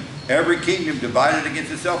to them, every kingdom divided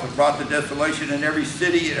against itself is brought to desolation, and every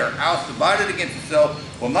city or house divided against itself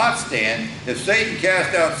will not stand. If Satan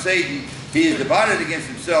cast out Satan, he is divided against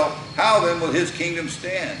himself. How then will his kingdom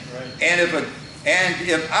stand? Right. And if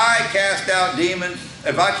I cast out demons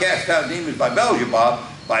by Beelzebub,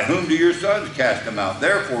 by whom do your sons cast them out?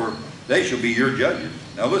 Therefore, they shall be your judges.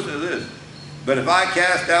 Now listen to this. But if I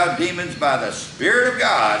cast out demons by the Spirit of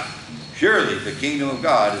God, surely the kingdom of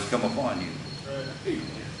God has come upon you. Right.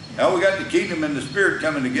 Now we got the kingdom and the Spirit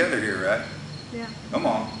coming together here, right? Yeah. Come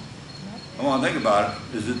on. Come on, think about it.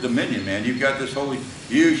 This is dominion, man. You've got this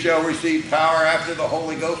you shall receive power after the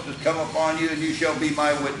Holy Ghost has come upon you, and you shall be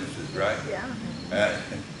my witnesses, right? Yeah.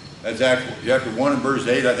 That's chapter 1 and verse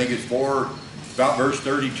 8. I think it's 4. About verse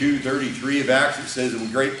 32, 33 of Acts, it says,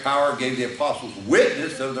 with great power gave the apostles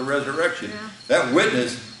witness of the resurrection. Yeah. That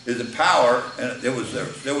witness is a power, and there was a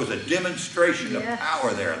demonstration of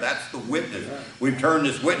power there. That's the witness. Yeah. We've turned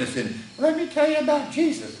this witness in. Let me tell you about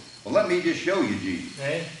Jesus. Well, let me just show you Jesus.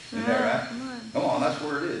 Hey. Isn't that right? Come on, that's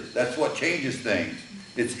where it is. That's what changes things.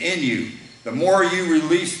 It's in you. The more you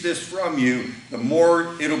release this from you, the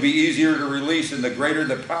more it'll be easier to release, and the greater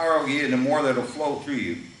the power will be, and the more that'll flow through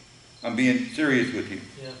you. I'm being serious with you.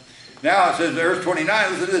 Yeah. Now it says, verse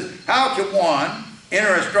 29, listen to this. How can one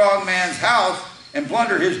enter a strong man's house and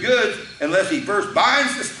plunder his goods unless he first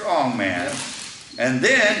binds the strong man, and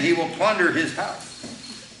then he will plunder his house?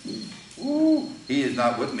 Ooh, he is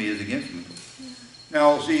not with me, is against me.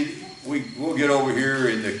 Now, see, we'll get over here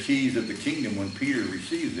in the keys of the kingdom when Peter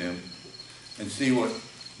receives them and see what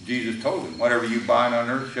Jesus told him. Whatever you bind on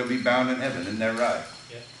earth shall be bound in heaven. Isn't that right?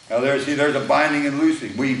 Now there's a binding and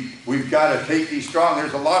loosing. We've got to take these strong.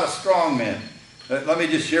 There's a lot of strong men. Let me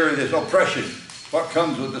just share this. Oppression. What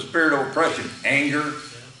comes with the spirit of oppression? Anger,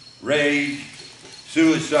 rage,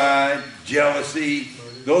 suicide, jealousy.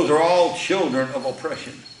 Those are all children of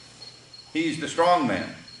oppression. He's the strong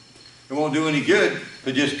man. It won't do any good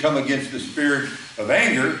to just come against the spirit of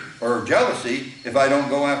anger or jealousy if I don't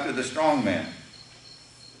go after the strong man.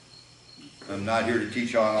 I'm not here to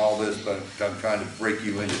teach on all this, but I'm trying to break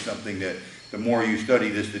you into something that the more you study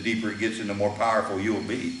this, the deeper it gets and the more powerful you'll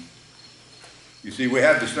be. You see, we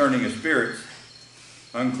have discerning of spirits,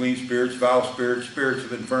 unclean spirits, foul spirits, spirits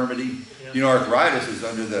of infirmity. Yeah. You know, arthritis is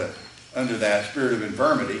under that spirit of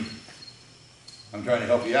infirmity. I'm trying to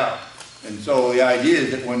help you out. And so the idea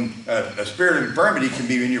is that when a spirit of infirmity can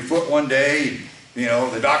be in your foot one day, you know,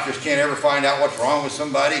 the doctors can't ever find out what's wrong with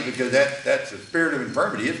somebody because that's a spirit of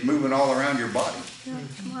infirmity. It's moving all around your body. Yeah,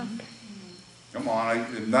 come on. Come on.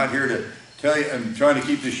 I'm not here to tell you. I'm trying to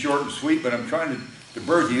keep this short and sweet, but I'm trying to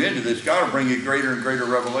birth you into this. God will bring you greater and greater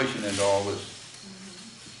revelation into all this.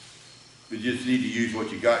 You just need to use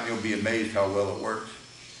what you got, and you'll be amazed how well it works.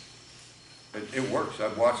 It works.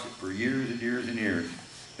 I've watched it for years and years and years.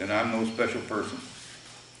 And I'm no special person.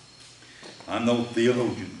 I'm no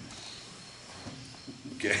theologian.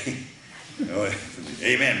 Okay.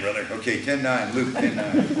 Amen, brother. Okay, 10:9, Luke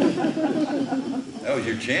 10:9. That was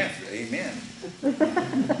your chance. Amen.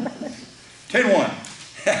 10:1.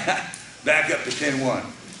 Back up to 10:1.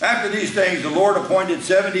 After these things, the Lord appointed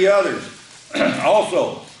 70 others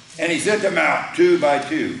Also, and he sent them out 2 by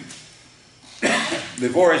 2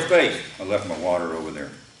 before his face. I left my water over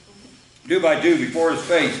there. 2 by 2 before his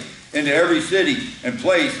face into every city and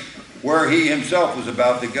place where he himself was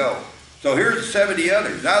about to go. So here's the 70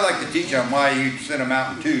 others. Now, I'd like to teach on why he sent them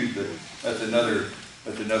out in 2s, but that's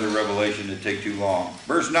another revelation that take too long.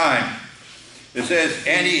 Verse 9, it says,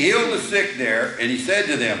 and he healed the sick there, and he said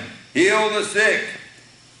to them, heal the sick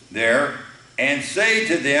there, and say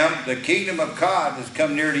to them, the kingdom of God has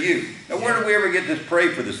come near to you. Now, where do we ever get this pray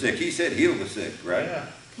for the sick? He said heal the sick, right? Yeah.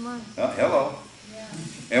 Come on. Hello.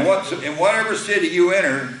 And in whatever city you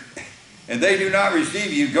enter, and they do not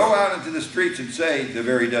receive you, go out into the streets and say, the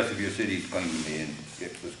very dust of your city is clean to me, and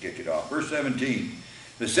let's kick it off. Verse 17,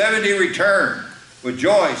 the 70 returned with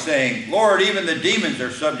joy, saying, Lord, even the demons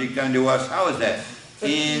are subject unto us. How is that?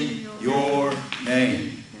 In your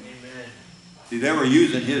name. Amen. See, they were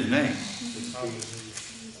using his name.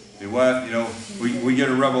 See what? You know, we get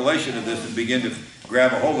a revelation of this and begin to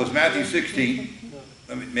grab a hold of this. Matthew 16.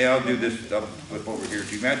 I'll do this stuff, flip over here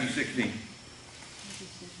to Matthew 16.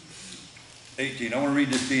 18. I want to read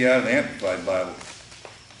this to you out of the Amplified Bible.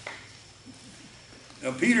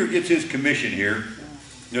 Now, Peter gets his commission here.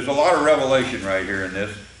 There's a lot of revelation right here in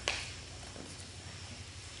this.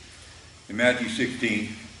 In Matthew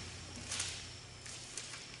 16.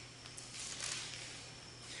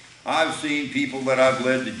 I've seen people that I've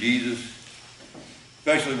led to Jesus,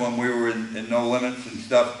 especially when we were in No Limits and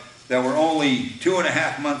stuff, that were only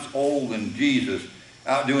 2.5 months old in Jesus,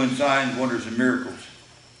 out doing signs, wonders, and miracles.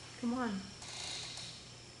 Come on.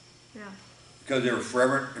 Yeah. Because they were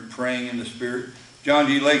fervent and praying in the Spirit. John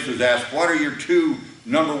D. Lakes was asked, what are your 2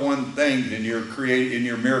 number 1 things in your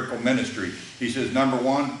miracle ministry? He says, number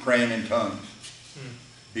 1, praying in tongues.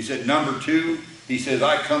 He said, number 2, he says,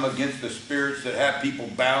 I come against the spirits that have people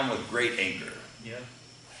bound with great anger. Yeah.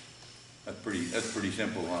 That's pretty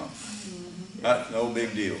simple, huh? That's no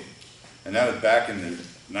big deal. And that was back in the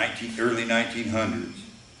early 1900s.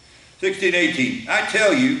 1618, I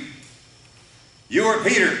tell you, you are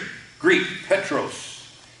Peter, Greek, Petros,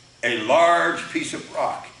 a large piece of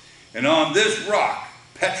rock. And on this rock,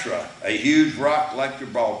 Petra, a huge rock like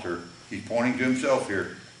Gibraltar, he's pointing to himself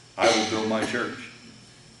here, I will build my church.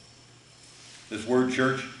 This word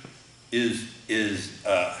church is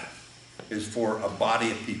for a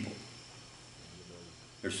body of people.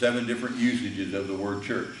 There's 7 different usages of the word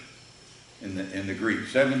church in the Greek.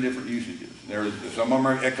 7 different usages. Some of them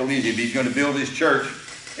are ecclesia. He's going to build his church.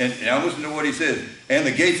 And now listen to what he says. And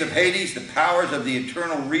the gates of Hades, the powers of the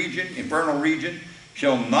infernal region,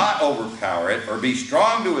 shall not overpower it, or be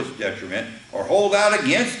strong to its detriment, or hold out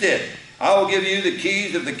against it. I will give you the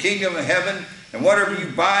keys of the kingdom of heaven, and whatever you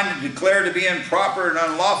bind and declare to be improper and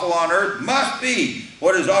unlawful on earth must be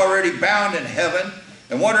what is already bound in heaven,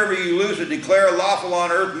 and whatever you loose and declare lawful on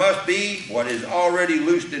earth must be what is already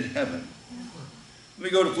loosed in heaven. Let me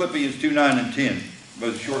go to Philippians 2, 9, and 10.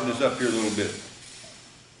 But shorten this up here a little bit.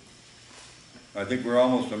 I think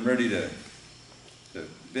I'm ready to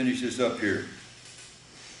finish this up here.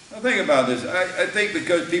 Now think about this. I think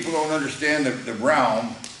because people don't understand the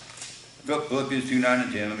realm, Philippians 2, 9,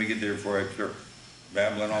 and 10. Let me get there before I start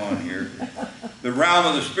babbling on here. The realm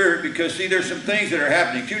of the Spirit, because see, there's some things that are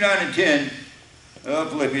happening. 2, 9, and 10 of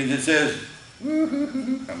Philippians, it says,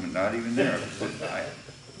 I'm not even there.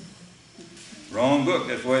 Wrong book.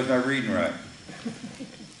 That's why it's not reading right.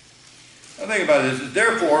 Now think about this.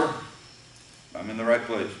 Therefore, I'm in the right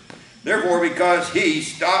place. Therefore, because he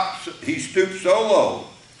stooped so low,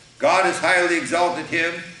 God has highly exalted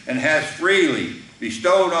him and has freely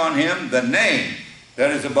bestowed on him the name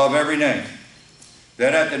that is above every name.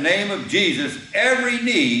 That at the name of Jesus, every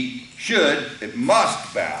knee it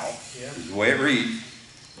must bow, is the way it reads,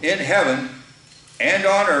 in heaven and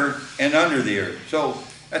on earth and under the earth. So,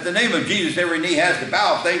 at the name of Jesus, every knee has to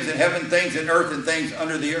bow, things in heaven, things in earth, and things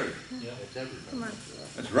under the earth. Yeah. Come on.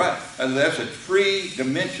 That's right. And that's a 3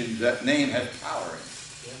 dimensions that name has power in.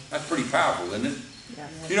 Yeah. That's pretty powerful, isn't it? Yeah.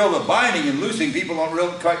 You know, the binding and loosing, people don't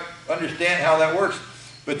really quite understand how that works.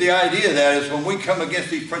 But the idea of that is when we come against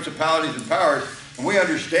these principalities and powers, and we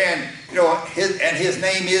understand, you know, his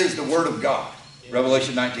name is the Word of God. Yeah.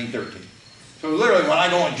 Revelation 19:13. So literally, when I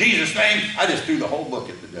go in Jesus' name, I just threw the whole book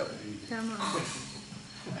at the devil. Come on.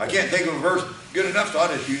 I can't think of a verse good enough, so I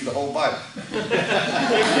just use the whole Bible.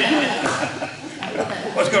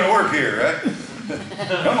 What's going to work here, right?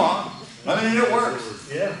 Come on. I mean, it works.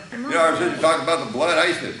 Yeah. You know, I was talking about the blood. I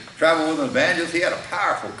used to travel with an evangelist. He had a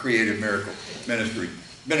powerful creative miracle ministry.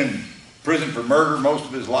 Been in prison for murder most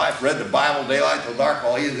of his life. Read the Bible daylight till dark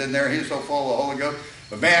while he was in there. He was so full of the Holy Ghost.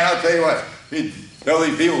 But man, I'll tell you what. He'd tell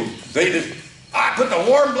these people, I put the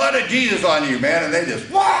warm blood of Jesus on you, man. And they just,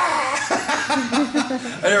 wah!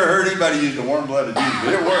 I never heard anybody use the warm blood of Jesus,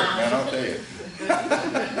 but it worked, man, I'll tell you.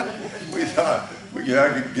 We thought,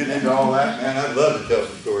 I could get into all that, man. I'd love to tell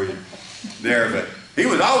some stories there, but he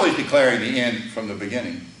was always declaring the end from the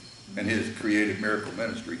beginning in his creative miracle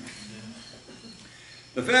ministry.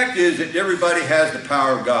 The fact is that everybody has the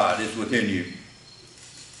power of God is within you.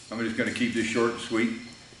 I'm just going to keep this short and sweet.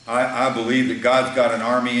 I believe that God's got an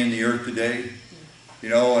army in the earth today.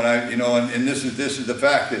 And this is the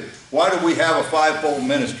fact that why do we have a fivefold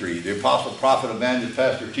ministry? The apostle, prophet, evangelist,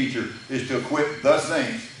 pastor, teacher is to equip the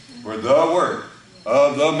saints for the work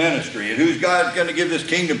of the ministry. And who's God going to give this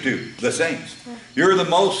kingdom to? The saints. You're the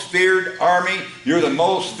most feared army. You're the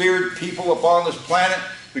most feared people upon this planet,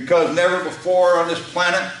 because never before on this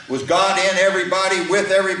planet was God in everybody,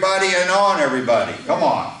 with everybody, and on everybody. Come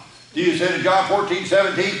on. Jesus said in John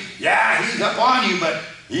 14:17, yeah, he's upon you, but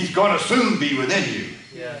he's going to soon be within you.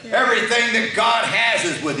 Yeah. Everything that God has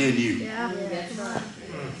is within you. Yeah.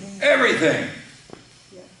 Everything.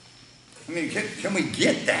 I mean, can we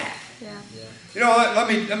get that? Yeah. You know what?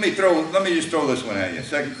 Let me just throw this one at you.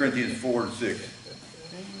 2 Corinthians 4:6.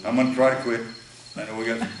 I'm going to try to quit. I know we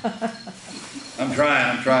got. I'm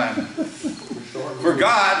trying. For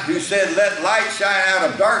God, who said, "Let light shine out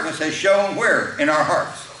of darkness," has shone where? In our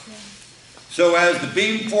hearts. So as to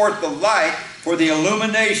beam forth the light for the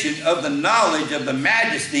illumination of the knowledge of the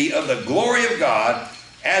majesty of the glory of God,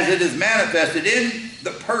 as it is manifested in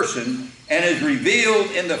the person and is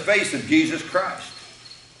revealed in the face of Jesus Christ.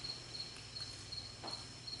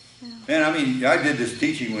 Man, I mean, I did this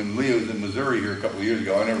teaching when Leo was in Missouri here a couple of years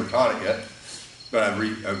ago. I never taught it yet, but I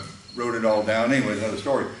wrote it all down. Anyway, another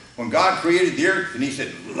story. When God created the earth, and he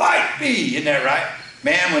said, "Light be," isn't that right?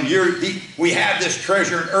 Man, when we have this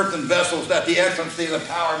treasure in earthen vessels, that the excellency of the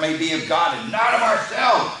power may be of God and not of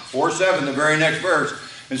ourselves. 4:7, the very next verse.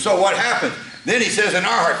 And so what happens? Then he says in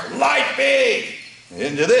our hearts, "Light be,"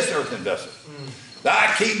 into this earthen vessel.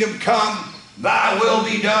 "Thy kingdom come, thy will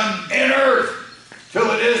be done in earth till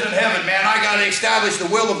it is in heaven." Man, I got to establish the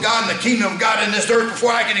will of God and the kingdom of God in this earth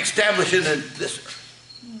before I can establish it in this earth.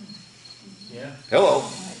 Yeah. Hello.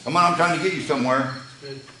 Come on, I'm trying to get you somewhere.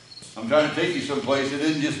 Good. I'm trying to take you someplace. It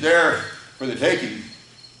isn't just there for the taking.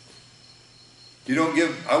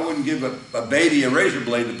 I wouldn't give a baby a razor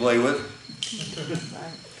blade to play with.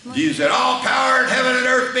 Jesus said, "All power in heaven and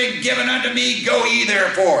earth being given unto me, go ye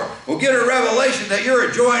therefore." Well, get a revelation that you're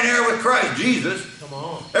a joint heir with Christ Jesus. Come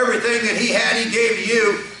on. Everything that he had, he gave to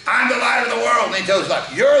you. I'm the light of the world. And he tells us,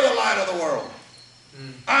 like, you're the light of the world.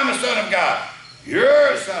 I'm a son of God. You're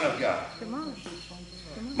a son of God. Come on.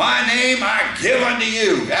 My name I give unto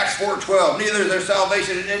you. Acts 4:12. Neither is there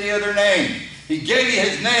salvation in any other name. He gave you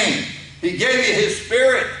his name. He gave you his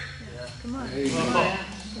spirit. Come on.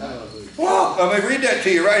 Well, let me read that to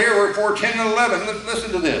you right here. We're at 4:10 and 11.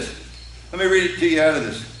 Listen to this. Let me read it to you out of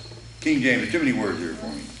this King James. Too many words here for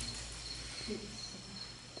me.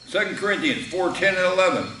 2 Corinthians 4:10 and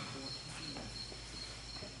 11.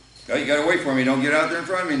 Oh, you got to wait for me. Don't get out there in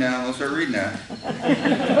front of me now. Let's start reading that.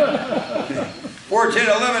 4:10 and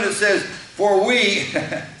 11, it says, "For we..."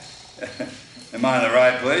 Am I in the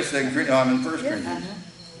right place? I'm in 1 Corinthians.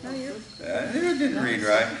 No, you're. I didn't read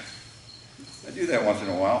right. I do that once in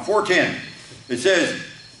a while. 4:10. It says,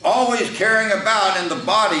 "Always carrying about in the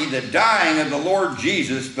body the dying of the Lord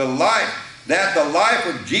Jesus, that the life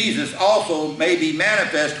of Jesus also may be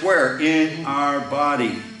manifest where? In our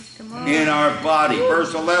body." Come on. In our body.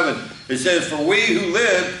 Verse 11. It says, "For we who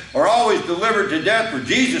live are always delivered to death for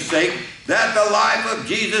Jesus' sake, that the life of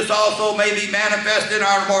Jesus also may be manifest in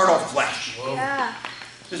our mortal flesh." Whoa. Yeah.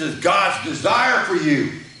 This is God's desire for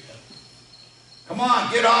you. Come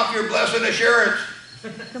on, get off your blessed assurance.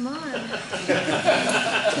 Come on.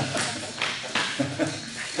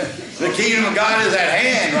 The kingdom of God is at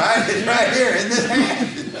hand, right? It's right here in this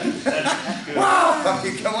hand. Wow! I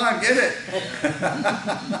mean, come on, get it.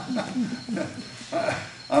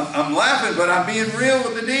 I'm laughing, but I'm being real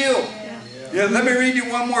with the deal. Yeah, let me read you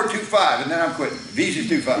one more, 2:5, and then I'm quitting. Ephesians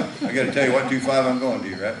 2:5. I got to tell you what 2:5 I'm going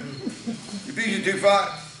to, right? Ephesians 2:5.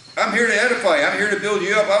 I'm here to edify you. I'm here to build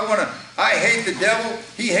you up. I hate the devil.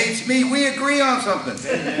 He hates me. We agree on something.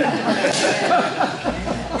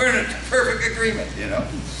 We're in a perfect agreement, you know.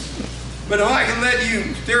 But if I can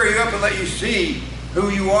stir you up and let you see who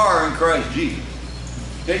you are in Christ Jesus,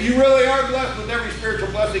 that you really are blessed with every spiritual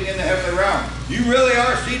blessing in the heavenly realm. You really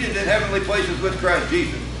are seated in heavenly places with Christ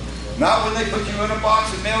Jesus. Not when they put you in a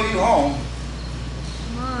box and mail you home.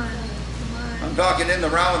 Come on. I'm talking in the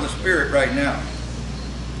realm of the Spirit right now.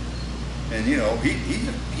 And you know, he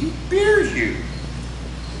fears you.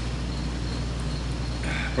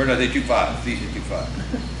 Where did I say 2:5? Ephesians 2:5.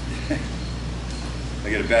 I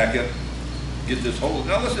got to back up. Get this whole.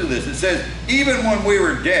 Now listen to this. It says, even when we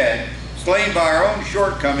were dead, slain by our own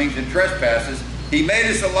shortcomings and trespasses, he made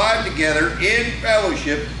us alive together in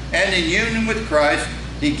fellowship and in union with Christ.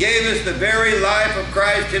 He gave us the very life of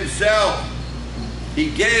Christ himself. He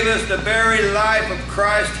gave us the very life of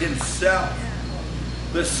Christ himself.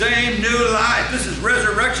 The same new life. This is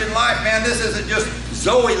resurrection life, man. This isn't just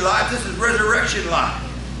Zoe life. This is resurrection life.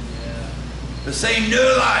 The same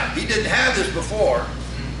new life. He didn't have this before.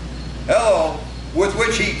 Hello. With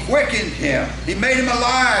which he quickened him. He made him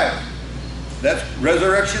alive. That's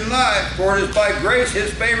resurrection life. For it is by grace,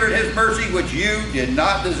 his favor, and his mercy, which you did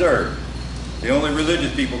not deserve. The only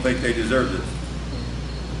religious people think they deserve this.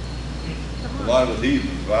 A lot of us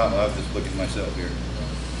heathens. Wow, I was just looking at myself here.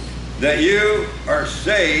 That you are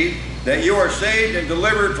saved and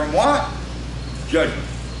delivered from what? Judgment.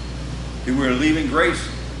 If we're leaving grace,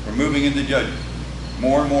 we're moving into judgment.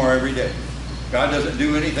 More and more every day. God doesn't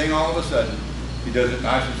do anything all of a sudden. He does it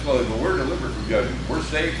nice and slowly, but we're delivered from judgment. We're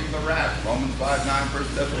saved from the wrath. Romans 5:9,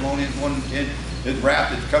 1 Thessalonians 1:10. This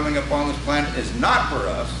wrath that's coming upon this planet is not for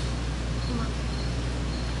us.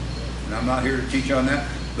 And I'm not here to teach on that.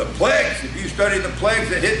 The plagues, if you study the plagues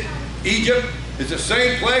that hit Egypt, it's the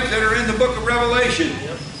same plagues that are in the book of Revelation.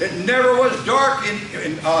 It never was dark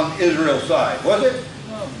on Israel's side, was it?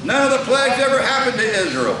 None of the plagues ever happened to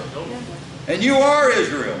Israel. And you are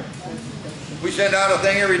Israel. We send out a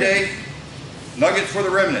thing every day, nuggets for the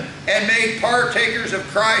remnant, and made partakers of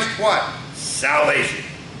Christ what? Salvation.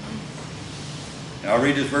 Now I'll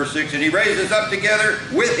read this verse 6. And he raised us up together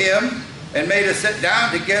with him and made us sit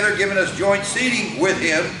down together, giving us joint seating with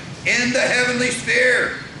him in the heavenly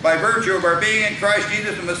sphere, by virtue of our being in Christ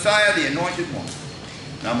Jesus the Messiah, the Anointed One.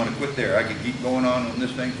 Now I'm going to quit there. I could keep going on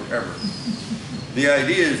this thing forever. The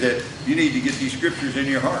idea is that you need to get these scriptures in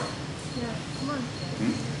your heart. Yeah, come on.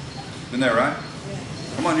 Isn't that right?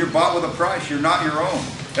 Come on, you're bought with a price. You're not your own.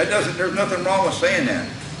 There's nothing wrong with saying that.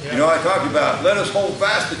 You know, I talked about, let us hold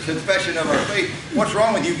fast the confession of our faith. What's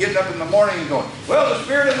wrong with you getting up in the morning and going, well, the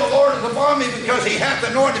Spirit of the Lord is upon me because he hath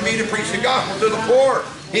anointed me to preach the gospel to the poor.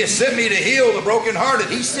 He has sent me to heal the brokenhearted.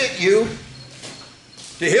 He sent you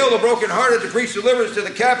to heal the brokenhearted, to preach deliverance to the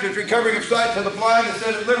captives, recovering of sight to the blind, to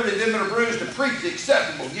set at liberty them that are bruised, to preach the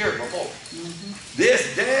acceptable year before.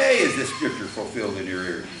 This day is this scripture fulfilled in your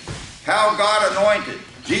ears. How God anointed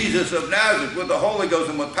Jesus of Nazareth with the Holy Ghost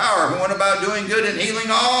and with power, who went about doing good and healing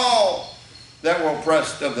all that were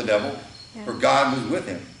oppressed of the devil, for God was with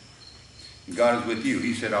him. And God is with you.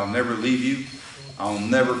 He said, I'll never leave you. I'll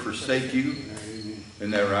never forsake you.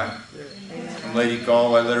 Isn't that right? Some lady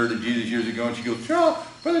called, I led her to Jesus years ago, and she goes,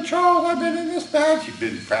 Brother Charles, I've been in this bad. She'd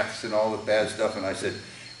been practicing all the bad stuff, and I said,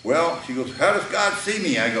 well, she goes, how does God see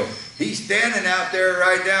me? I go, he's standing out there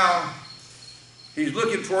right now. He's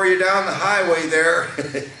looking for you down the highway there.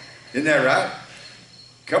 Isn't that right?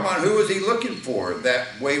 Come on, who was he looking for? That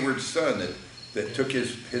wayward son that took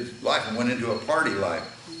his life and went into a party life.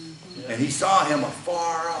 And he saw him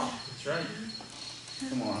afar off. That's right.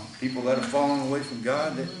 Come on, people that have fallen away from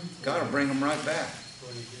God, God will bring them right back.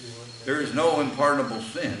 There is no unpardonable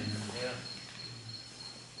sin.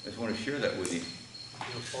 I just want to share that with you.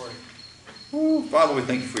 Ooh, Father, we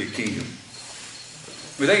thank you for your kingdom.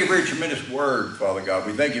 We thank you for your tremendous word, Father God.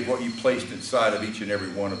 We thank you for what you placed inside of each and every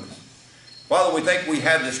one of us. Father, we think we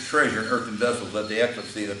have this treasure in earthen vessels, that the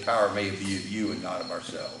excellency of the power may be of you and not of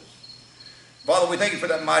ourselves. Father, we thank you for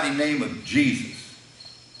that mighty name of Jesus.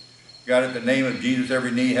 God, at the name of Jesus, every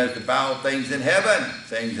knee has to bow, things in heaven,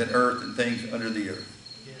 things in earth, and things under the earth.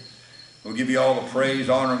 Yes. We'll give you all the praise,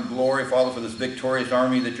 honor, and glory, Father, for this victorious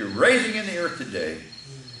army that you're raising in the earth today.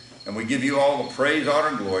 And we give you all the praise, honor,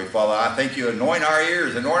 and glory. Father, I thank you. Anoint our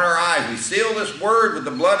ears, anoint our eyes. We seal this word with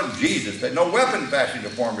the blood of Jesus, that no weapon fashioned or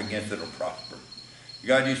formed against it will prosper.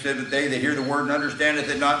 God, you said that they that hear the word and understand it,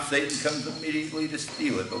 that not Satan comes immediately to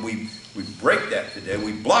steal it. But we break that today.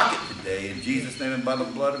 We block it today in Jesus' name and by the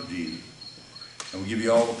blood of Jesus. And we give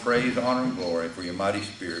you all the praise, honor, and glory for your mighty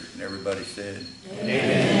spirit. And everybody said, amen.